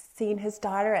seeing his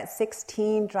daughter at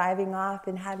 16 driving off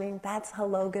and that's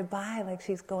hello, goodbye, like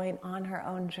she's going on her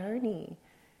own journey.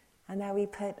 And that we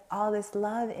put all this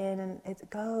love in and it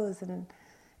goes. And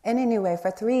anyway,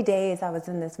 for 3 days I was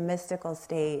in this mystical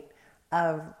state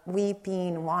of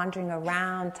weeping, wandering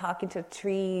around, talking to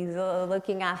trees,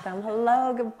 looking at them,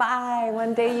 hello, goodbye,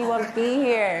 one day you won't be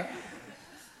here.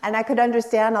 And I could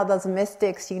understand all those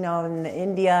mystics, in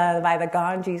India by the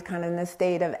Ganges, kind of in a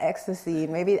state of ecstasy.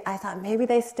 I thought maybe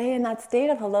they stay in that state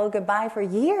of hello, goodbye for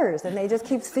years, and they just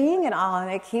keep seeing it all,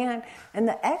 and they can't, and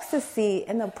the ecstasy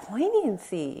and the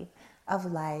poignancy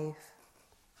of life.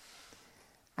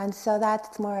 And so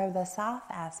that's more of the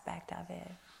soft aspect of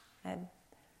it. And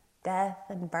death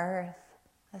and birth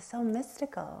is so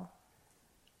mystical.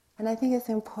 And I think it's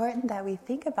important that we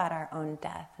think about our own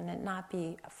death and it not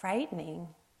be frightening.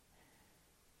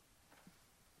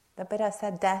 The Buddha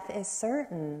said death is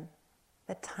certain,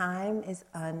 the time is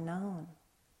unknown.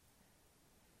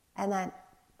 And that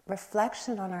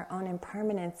reflection on our own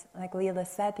impermanence, like Leela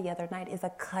said the other night, is a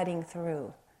cutting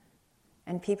through.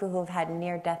 And people who have had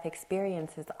near-death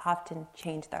experiences often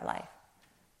change their life,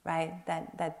 right?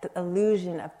 That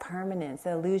illusion of permanence,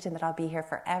 the illusion that I'll be here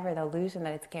forever, the illusion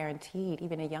that it's guaranteed,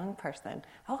 even a young person,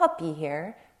 oh, I'll be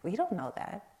here. We don't know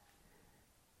that.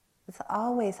 It's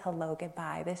always hello,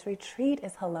 goodbye. This retreat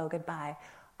is hello, goodbye.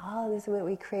 All this, what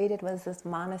we created was this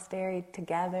monastery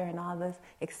together and all this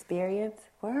experience.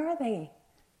 Where are they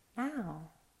now?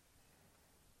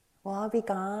 We'll all be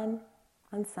gone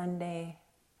on Sunday,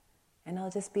 and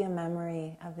it'll just be a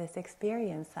memory of this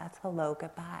experience. That's hello,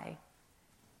 goodbye.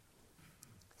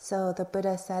 So the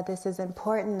Buddha said this is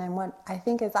important, and what I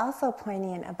think is also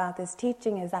poignant about this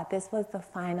teaching is that this was the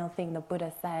final thing the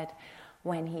Buddha said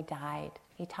when he died.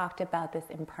 He talked about this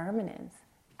impermanence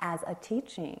as a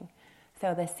teaching.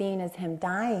 So the scene is him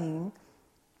dying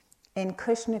in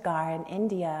Kushinagar in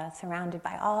India, surrounded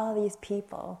by all these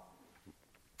people,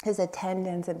 his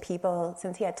attendants and people.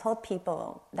 Since he had told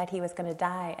people that he was going to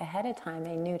die ahead of time,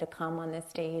 they knew to come on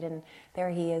this date, and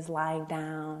there he is lying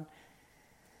down.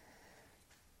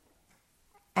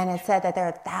 And it said that there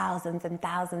are thousands and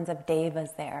thousands of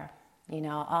devas there.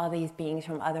 All these beings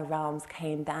from other realms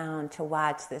came down to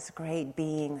watch this great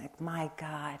being, like, my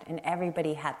God. And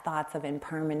everybody had thoughts of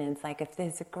impermanence, like if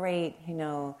this great,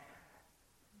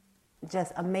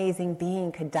 just amazing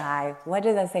being could die, what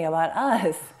does that say about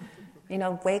us?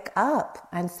 Wake up.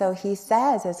 And so he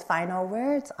says, his final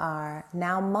words are,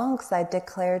 now monks, I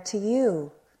declare to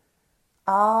you,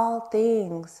 all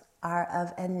things are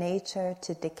of a nature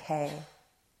to decay.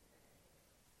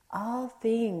 All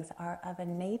things are of a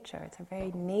nature, it's a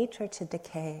very nature to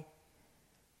decay.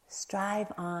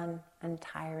 Strive on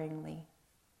untiringly.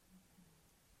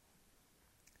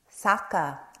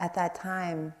 Saka, at that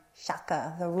time,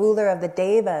 Shaka, the ruler of the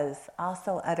Devas,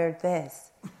 also uttered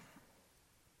this.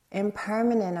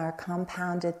 Impermanent are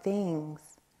compounded things,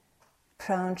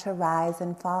 prone to rise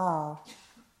and fall.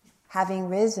 Having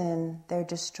risen, they're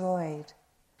destroyed.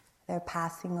 They're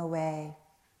passing away.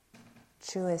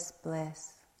 Truest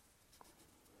bliss.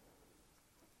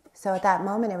 So at that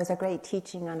moment, it was a great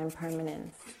teaching on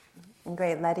impermanence and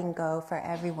great letting go for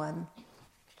everyone.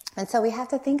 And so we have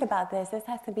to think about this. This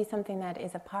has to be something that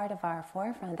is a part of our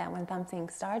forefront, that when something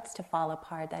starts to fall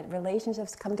apart, that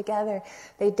relationships come together,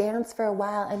 they dance for a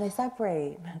while and they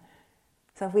separate.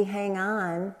 So if we hang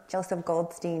on, Joseph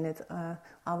Goldstein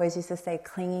always used to say,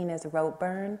 clinging is rope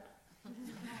burn.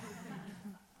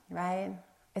 Right?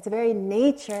 Its very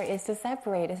nature is to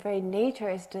separate. Its very nature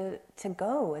is to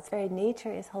go. Its very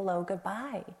nature is hello,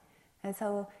 goodbye. And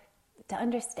so to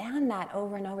understand that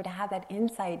over and over, to have that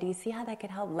insight, do you see how that could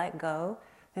help let go?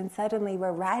 Then suddenly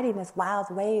we're riding this wild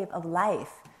wave of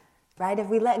life, right? If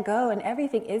we let go and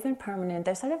everything isn't permanent,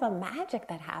 there's sort of a magic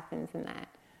that happens in that.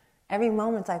 Every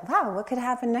moment's like, wow, what could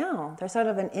happen now? There's sort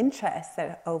of an interest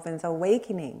that opens,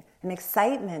 awakening, an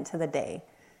excitement to the day.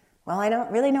 Well, I don't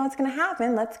really know what's going to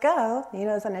happen. Let's go.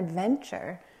 It's an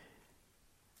adventure.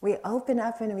 We open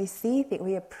up and we see things.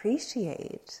 We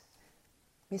appreciate.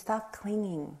 We stop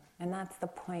clinging. And that's the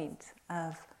point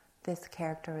of this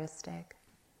characteristic.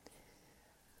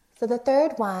 So the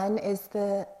third one is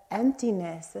the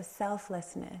emptiness, the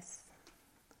selflessness.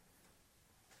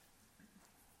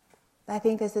 I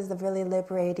think this is a really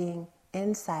liberating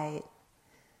insight.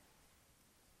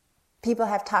 People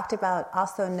have talked about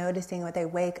also noticing when they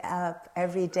wake up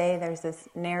every day, there's this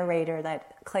narrator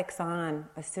that clicks on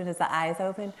as soon as the eyes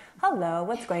open. Hello,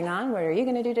 what's going on? What are you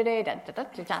going to do today?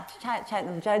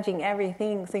 I'm judging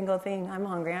everything, single thing. I'm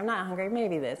hungry. I'm not hungry.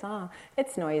 Maybe this. Oh,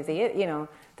 it's noisy.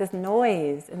 This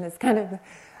noise and this kind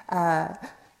of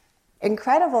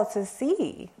incredible to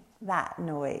see that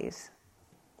noise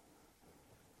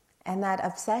and that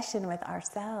obsession with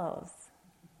ourselves.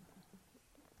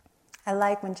 I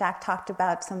like when Jack talked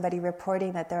about somebody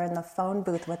reporting that they're in the phone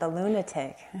booth with a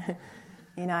lunatic.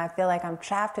 I feel like I'm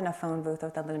trapped in a phone booth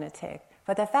with a lunatic.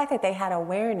 But the fact that they had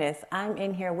awareness, I'm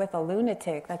in here with a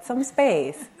lunatic, that's some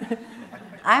space.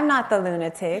 I'm not the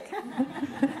lunatic.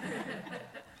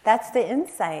 That's the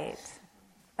insight.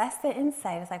 That's the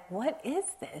insight. It's like, what is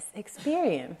this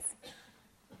experience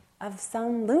of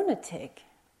some lunatic?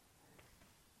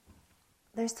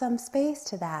 There's some space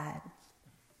to that.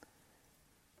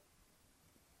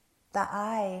 The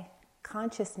I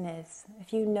consciousness,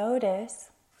 if you notice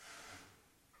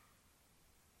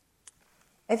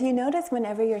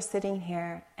whenever you're sitting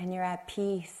here and you're at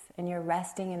peace and you're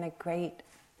resting in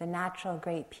the natural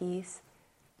great peace,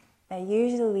 that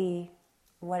usually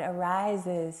what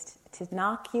arises to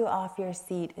knock you off your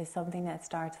seat is something that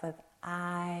starts with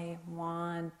I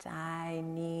want, I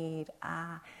need,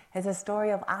 It's a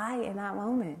story of I in that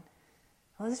moment.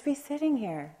 I'll just be sitting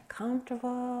here,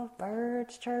 comfortable,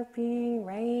 birds chirping,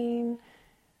 rain.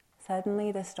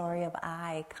 Suddenly the story of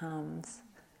I comes.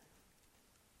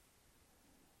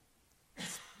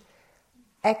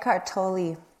 Eckhart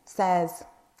Tolle says,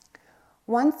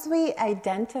 once we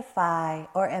identify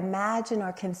or imagine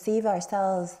or conceive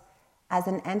ourselves as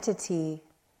an entity,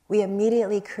 we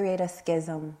immediately create a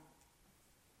schism,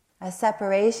 a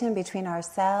separation between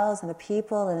ourselves and the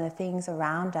people and the things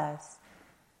around us.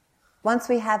 Once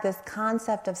we have this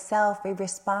concept of self, we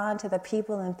respond to the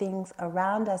people and things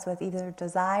around us with either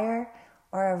desire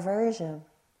or aversion.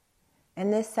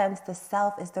 In this sense, the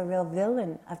self is the real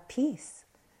villain of peace.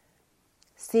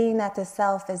 Seeing that the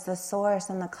self is the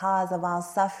source and the cause of all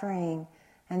suffering,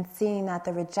 and seeing that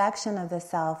the rejection of the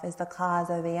self is the cause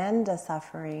of the end of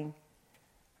suffering,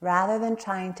 rather than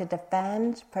trying to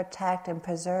defend, protect, and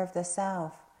preserve the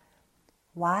self,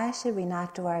 why should we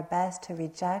not do our best to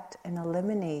reject and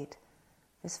eliminate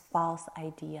this false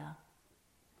idea?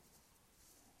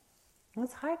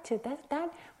 It's hard to,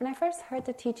 that when I first heard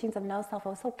the teachings of no self, it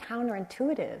was so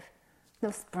counterintuitive. No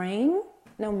spring,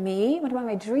 no me, what about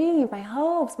my dreams, my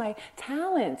hopes, my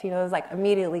talents? It was like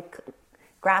immediately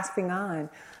grasping on.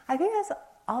 I think that's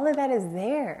all of that is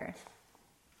there.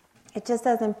 It just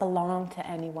doesn't belong to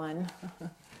anyone.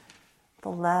 The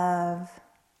love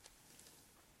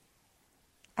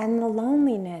and the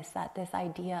loneliness that this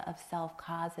idea of self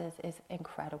causes is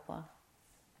incredible.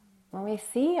 When we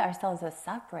see ourselves as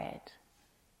separate,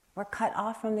 we're cut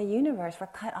off from the universe, we're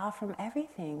cut off from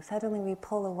everything. Suddenly we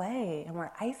pull away and we're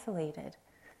isolated.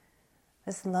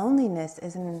 This loneliness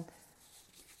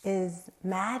is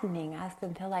maddening. I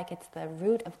often feel like it's the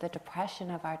root of the depression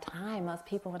of our time. Most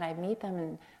people, when I meet them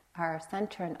in our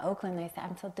center in Oakland, they say,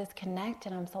 I'm so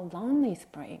disconnected, I'm so lonely,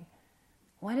 Spring.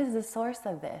 What is the source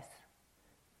of this?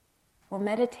 Will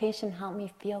meditation help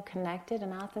me feel connected?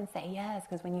 And I often say yes,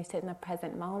 because when you sit in the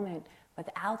present moment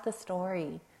without the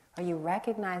story, or you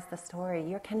recognize the story,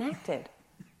 you're connected.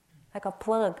 Like a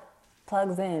plug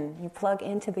plugs in. You plug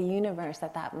into the universe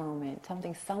at that moment,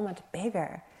 something so much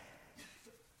bigger,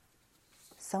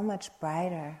 so much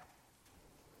brighter.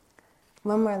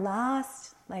 When we're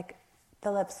lost, like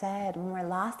Philip said, when we're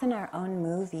lost in our own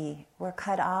movie, we're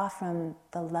cut off from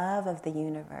the love of the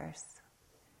universe.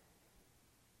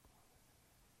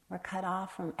 We're cut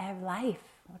off from life.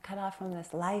 We're cut off from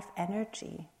this life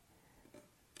energy.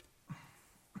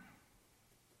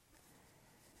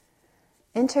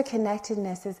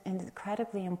 Interconnectedness is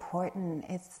incredibly important.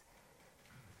 It's,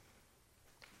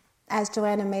 as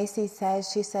Joanna Macy says,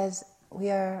 she says, we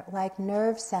are like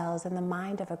nerve cells in the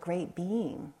mind of a great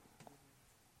being.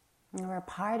 And we're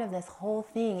part of this whole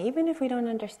thing, even if we don't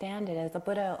understand it. As the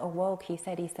Buddha awoke, he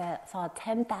said saw a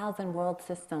 10,000 world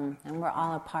system, and we're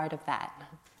all a part of that.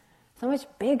 So much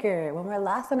bigger. When we're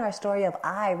lost in our story of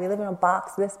I, we live in a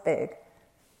box this big.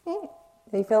 Do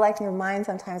you feel like your mind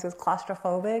sometimes is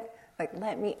claustrophobic? Like,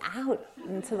 let me out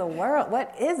into the world.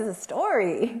 What is the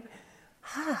story?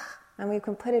 And we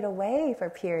can put it away for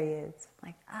periods.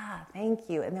 Like, thank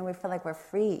you. And then we feel like we're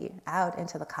free out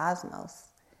into the cosmos.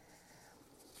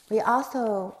 We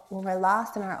also, when we're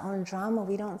lost in our own drama,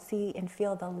 we don't see and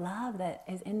feel the love that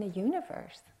is in the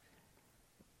universe.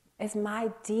 It's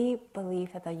my deep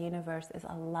belief that the universe is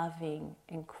a loving,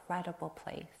 incredible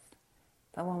place.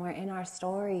 But when we're in our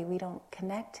story, we don't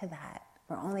connect to that.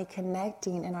 We're only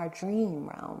connecting in our dream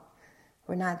realm.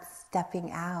 We're not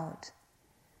stepping out.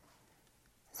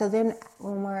 So then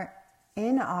when we're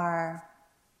in our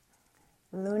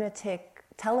lunatic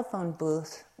telephone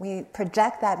booth, we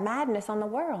project that madness on the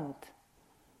world.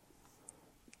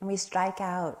 And we strike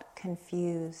out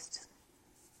confused.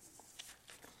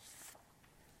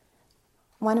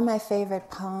 One of my favorite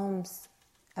poems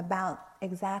about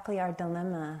exactly our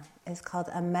dilemma is called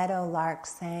A Meadow Lark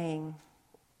Sang.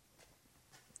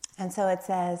 And so it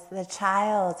says, the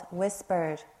child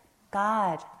whispered,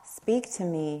 God, speak to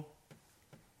me.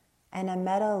 and a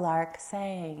meadowlark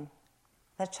sang.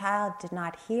 The child did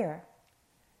not hear.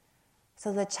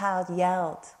 So the child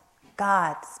yelled,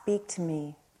 "God, speak to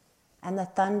me." And the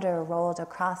thunder rolled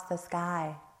across the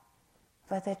sky.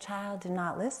 But the child did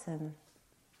not listen.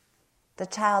 The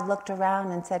child looked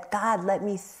around and said, "God, let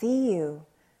me see you."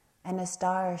 And the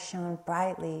stars shone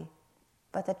brightly,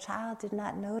 but the child did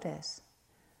not notice.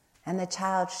 And the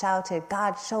child shouted,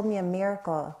 "God, show me a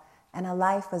miracle." And a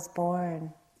life was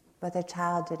born, but the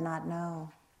child did not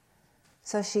know.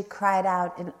 So she cried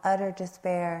out in utter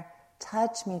despair,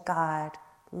 "Touch me, God,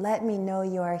 let me know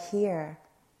you are here."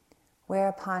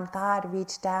 Whereupon God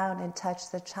reached down and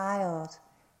touched the child,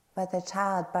 but the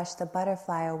child brushed the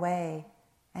butterfly away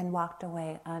and walked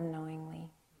away unknowingly.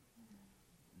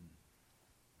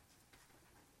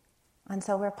 And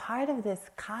so we're part of this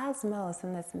cosmos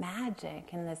and this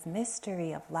magic and this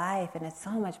mystery of life, and it's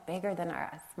so much bigger than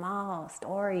our small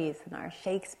stories and our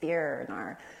Shakespeare and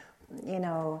our,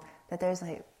 that there's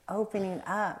like opening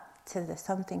up to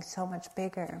something so much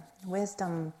bigger.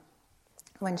 Wisdom,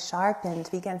 when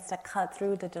sharpened, begins to cut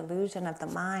through the delusion of the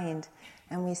mind,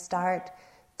 and we start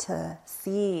to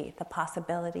see the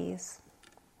possibilities.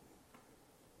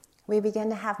 We begin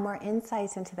to have more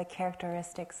insights into the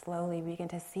characteristics slowly. We begin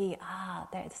to see,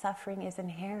 that suffering is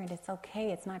inherent. It's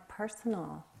okay. It's not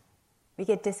personal. We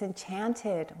get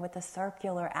disenchanted with the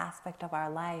circular aspect of our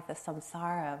life, the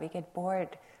samsara. We get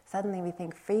bored. Suddenly we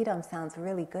think freedom sounds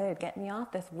really good. Get me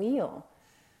off this wheel.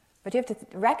 But you have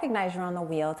to recognize you're on the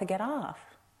wheel to get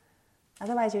off.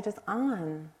 Otherwise you're just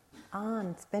on,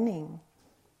 spinning.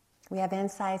 We have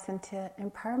insights into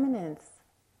impermanence.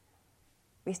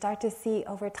 We start to see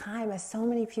over time, as so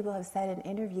many people have said in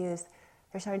interviews,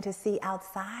 they're starting to see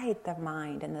outside the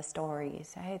mind and the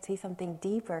stories, right? See something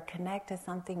deeper, connect to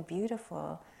something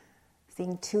beautiful.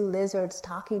 Seeing two lizards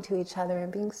talking to each other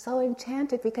and being so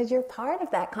enchanted because you're part of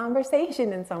that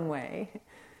conversation in some way.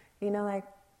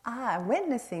 I'm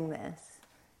witnessing this,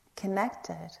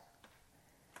 connected.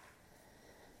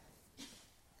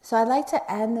 So I'd like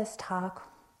to end this talk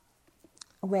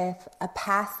with a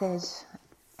passage.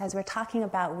 As we're talking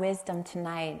about wisdom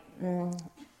tonight,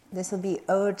 this will be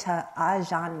Ode to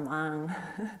Ajahn Mun.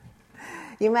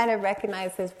 You might have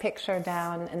recognized his picture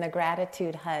down in the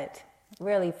gratitude hut.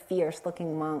 Really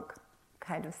fierce-looking monk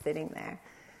kind of sitting there.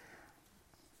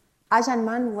 Ajahn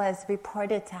Mun was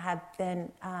reported to have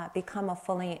become a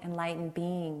fully enlightened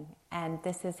being, and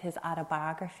this is his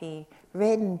autobiography,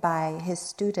 written by his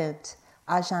student,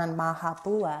 Ajahn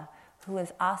Mahabua, who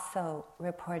was also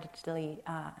reportedly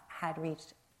had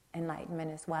reached enlightenment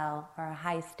as well, or a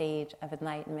high stage of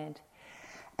enlightenment.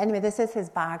 Anyway, this is his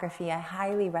biography. I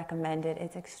highly recommend it.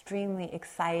 It's extremely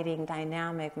exciting,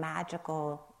 dynamic,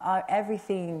 magical,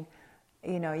 everything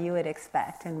you would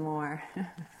expect and more.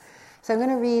 So I'm going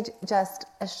to read just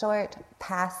a short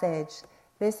passage.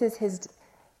 This is his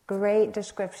great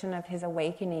description of his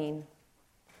awakening.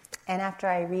 And after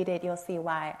I read it, you'll see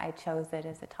why I chose it,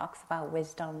 as it talks about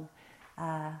wisdom.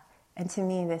 And to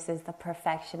me, this is the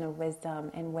perfection of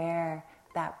wisdom and where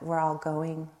that we're all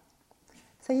going.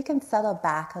 So you can settle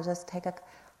back. I'll just take a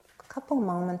couple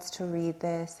moments to read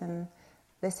this. And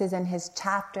this is in his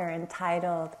chapter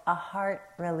entitled, "A Heart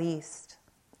Released."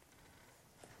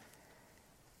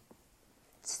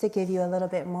 Just to give you a little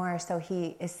bit more, so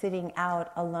he is sitting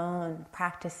out alone,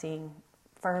 practicing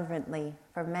fervently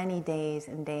for many days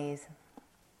and days.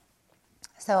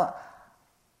 So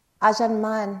Ajahn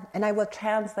Mun, and I will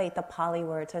translate the Pali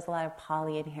words. There's a lot of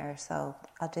Pali in here, so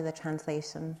I'll do the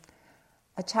translation.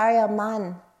 Acharya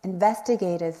Mun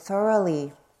investigated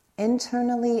thoroughly,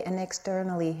 internally and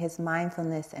externally, his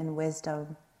mindfulness and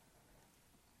wisdom.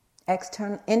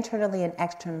 Internally and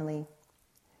externally.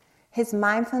 His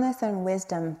mindfulness and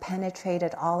wisdom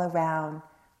penetrated all around,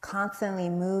 constantly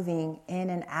moving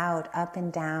in and out, up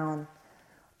and down,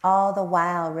 all the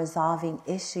while resolving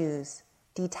issues,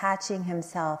 detaching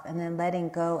himself and then letting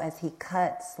go as he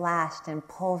cut, slashed, and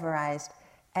pulverized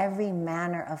every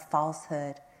manner of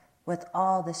falsehood with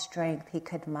all the strength he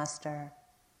could muster.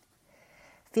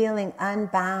 Feeling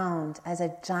unbound as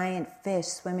a giant fish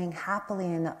swimming happily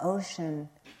in the ocean,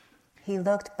 he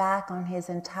looked back on his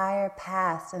entire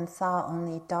past and saw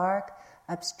only dark,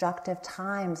 obstructive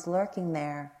times lurking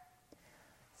there,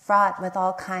 fraught with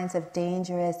all kinds of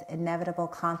dangerous, inevitable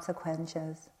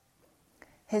consequences.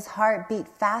 His heart beat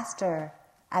faster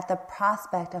at the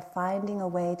prospect of finding a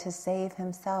way to save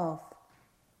himself.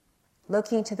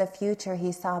 Looking to the future,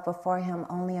 he saw before him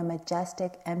only a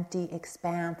majestic, empty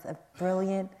expanse of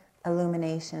brilliant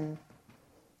illumination,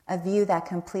 a view that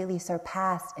completely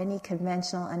surpassed any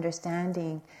conventional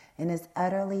understanding and is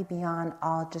utterly beyond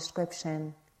all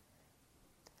description.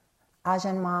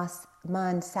 Ajahn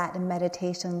Mun sat in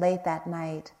meditation late that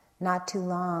night, not too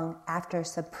long after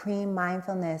supreme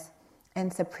mindfulness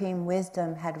and supreme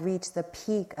wisdom had reached the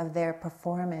peak of their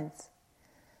performance.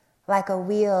 Like a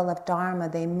wheel of Dharma,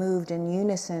 they moved in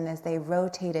unison as they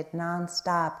rotated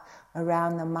non-stop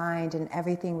around the mind and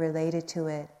everything related to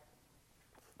it.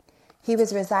 He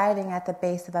was residing at the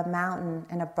base of a mountain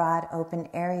in a broad open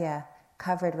area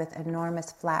covered with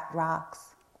enormous flat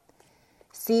rocks.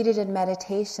 Seated in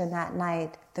meditation that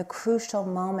night, the crucial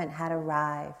moment had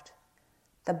arrived.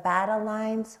 The battle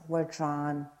lines were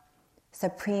drawn.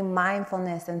 Supreme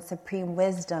mindfulness and supreme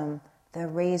wisdom, the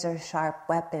razor-sharp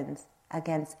weapons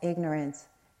against ignorance,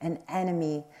 an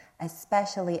enemy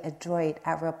especially adroit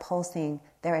at repulsing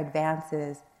their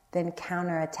advances, then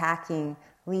counterattacking,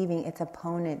 leaving its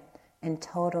opponent in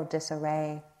total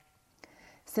disarray.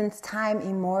 Since time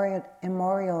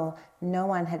immemorial, no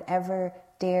one had ever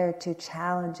dared to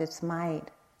challenge its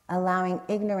might, allowing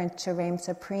ignorance to reign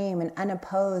supreme and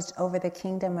unopposed over the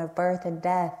kingdom of birth and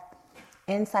death,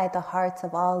 inside the hearts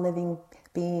of all living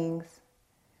beings.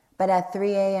 But at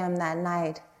 3 a.m. that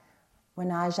night, when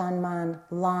Ajahn Mun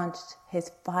launched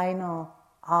his final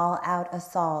all-out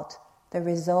assault, the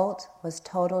result was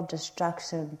total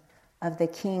destruction of the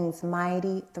king's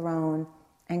mighty throne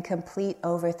and complete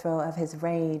overthrow of his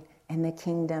reign in the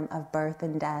kingdom of birth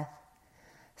and death.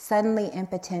 Suddenly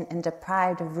impotent and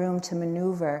deprived of room to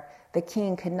maneuver, the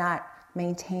king could not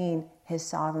maintain his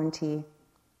sovereignty.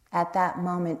 At that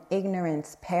moment,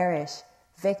 ignorance perished,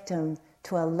 victim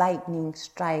to a lightning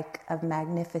strike of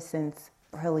magnificence,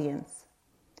 brilliance.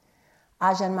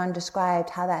 Ajahn Mun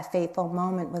described how that fateful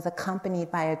moment was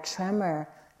accompanied by a tremor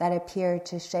that appeared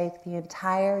to shake the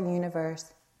entire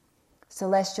universe.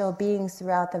 Celestial beings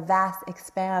throughout the vast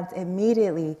expanse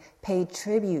immediately paid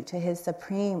tribute to his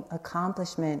supreme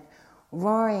accomplishment,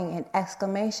 roaring an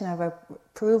exclamation of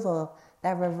approval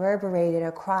that reverberated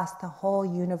across the whole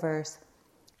universe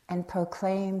and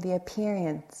proclaimed the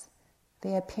appearance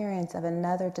of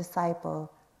another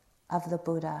disciple of the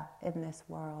Buddha in this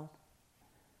world.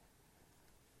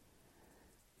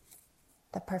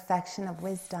 The perfection of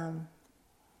wisdom.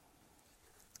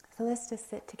 So let's just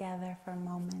sit together for a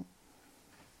moment.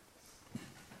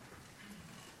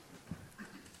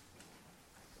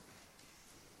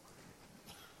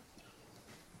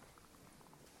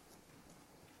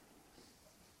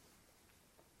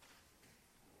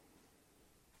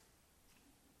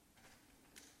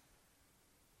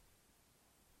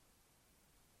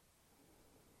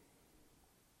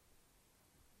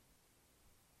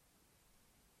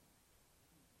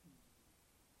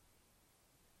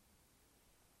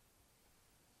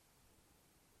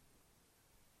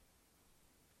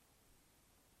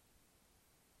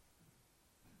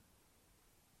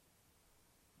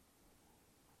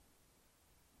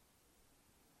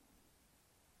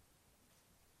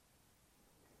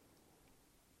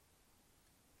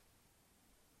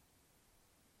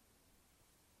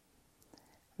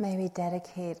 May we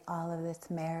dedicate all of this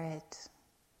merit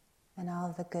and all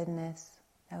of the goodness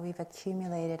that we've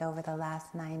accumulated over the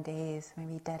last 9 days. May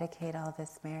we dedicate all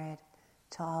this merit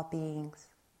to all beings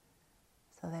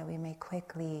so that we may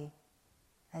quickly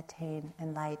attain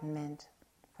enlightenment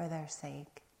for their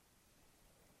sake.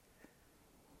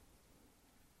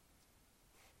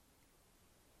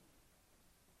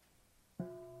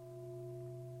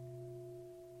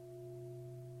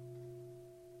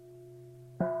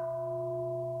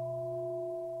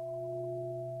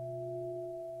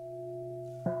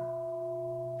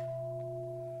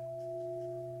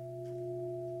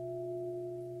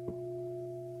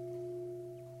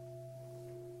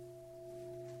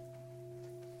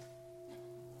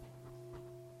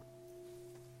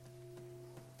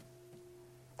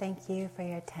 Thank you for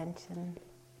your attention.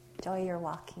 Enjoy your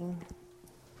walking.